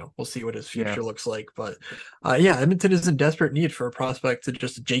 So, we'll see what his Yeah, future looks like. But yeah, Edmonton is in desperate need for a prospect to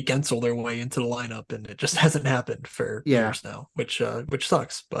just Jake Gensel their way into the lineup, and it just hasn't happened for yeah. years now, which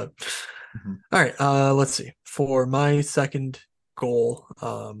sucks. But Mhm. all right, let's see. For my second goal,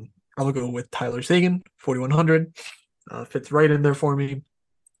 I'll go with Tyler Seguin, 4,100. Fits right in there for me.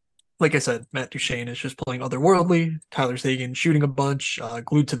 Like I said, Matt Duchene is just playing otherworldly. Tyler Seguin shooting a bunch,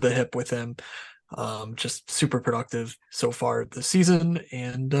 glued to the hip with him. Just super productive so far this season,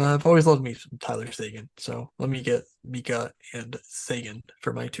 and I've always loved me some Tyler Seguin. So let me get Mika and Seguin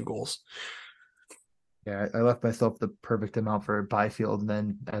for my two goals. Yeah. I left myself the perfect amount for Byfield, and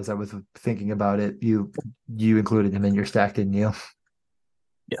then as I was thinking about it, you included him in your stack, didn't you?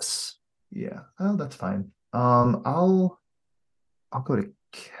 Yes. Yeah. Oh, that's fine. I'll go to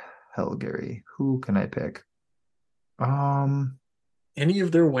Calgary. Who can I pick? Um, Any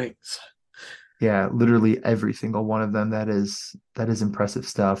of their wings. yeah, literally every single one of them. That is impressive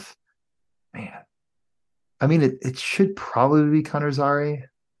stuff. Man. I mean, it should probably be Connor Zary.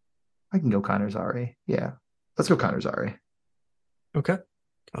 I can go Connor Zary. Yeah. Let's go Connor Zary. Okay.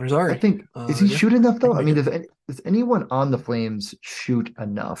 Connor's I Ari. think is he Yeah, shoot enough I though? can I make mean, it. does anyone on the Flames shoot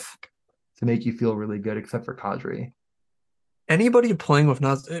enough to make you feel really good except for Kadri? Anybody playing with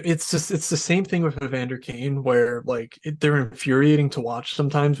Nas, it's the same thing with Evander Kane, where like they're infuriating to watch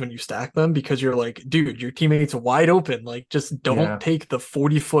sometimes when you stack them because you're like, dude, your teammate's wide open. Like, just don't Yeah. take the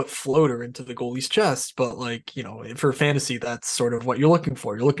 40-foot floater into the goalie's chest. But like, for fantasy, that's sort of what you're looking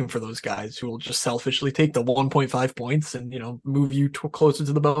for. You're looking for those guys who will just selfishly take the 1.5 points and move you closer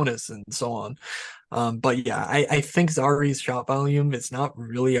to the bonus and so on. But yeah, I think Zari's shot volume is not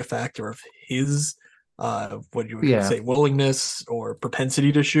really a factor of his what you would Yeah. say willingness or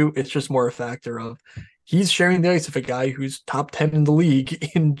propensity to shoot. It's just more a factor of he's sharing the ice with a guy who's top 10 in the league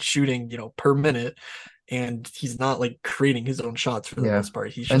in shooting, per minute, and he's not like creating his own shots for the Yeah. most part.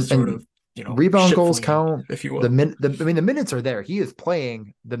 He's just And sort of, rebound shit goals flinging, count. if you The will. min the I mean the minutes are there. He is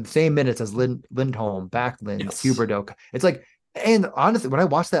playing the same minutes as Lindholm, Backlund, Yes. Huberdeau. It's like, and honestly, when I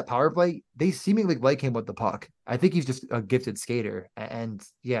watched that power play, they seemingly like him with the puck. I think he's just a gifted skater. And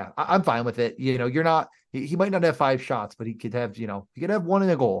yeah, I'm fine with it. You're not he might not have five shots, but he could have one in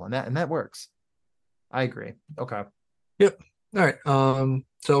a goal, and that works. I agree. Okay. Yep. All right.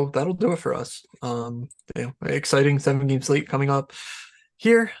 So that'll do it for us. Exciting 7 game slate coming up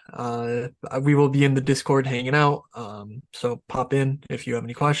here. We will be in the Discord hanging out. So pop in if you have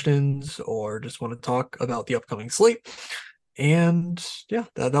any questions or just want to talk about the upcoming slate. And yeah,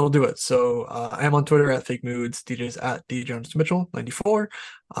 that'll do it. So I am on Twitter at Fake Moods. DJ's at DJonesMitchell94.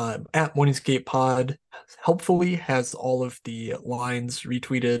 At Morningscape Pod helpfully has all of the lines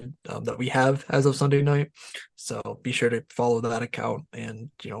retweeted that we have as of Sunday night. So be sure to follow that account, and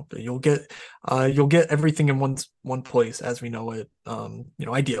you'll get everything in one place as we know it.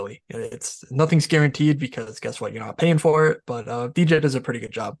 Ideally, it's nothing's guaranteed because guess what? You're not paying for it. But DJ does a pretty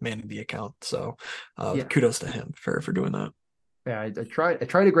good job manning the account. So Yeah. kudos to him for doing that. Yeah, I try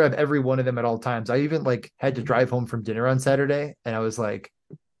to grab every one of them at all times. I even like had to drive home from dinner on Saturday, and I was like,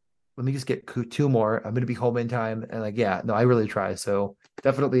 let me just get two more. I'm going to be home in time. And like, yeah, no, I really try. So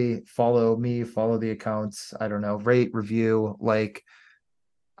definitely follow me, follow the accounts. I don't know, rate, review. Like,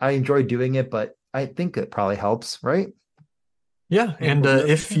 I enjoy doing it, but I think it probably helps, right? Yeah, When and we're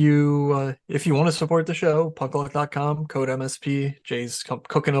doing if you want to support the show, puckluck.com, code MSP. Jay's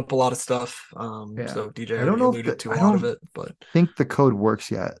cooking up a lot of stuff. Yeah. So DJ I don't already know if alluded to a I lot of don't it, but think the code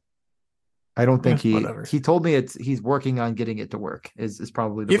works yet. I don't think whatever. he told me he's working on getting it to work is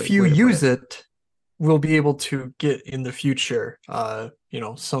probably the If you way to put use it. it, we'll be able to get in the future,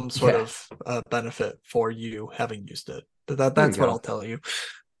 some sort Yeah, of benefit for you having used it. there you That's what I'll go. tell you.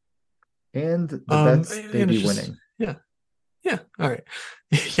 And the bets they And be it's just winning. yeah, yeah. All right,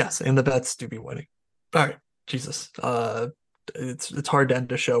 yes, and the bets do be winning. All right, Jesus. It's hard to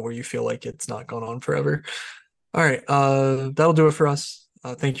end a show where you feel like it's not gone on forever. All right, that'll do it for us.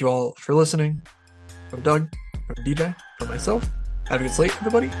 Thank you all for listening. From Doug, from DJ, from myself. Have a good slate,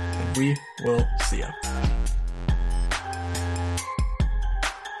 everybody, and we will see ya.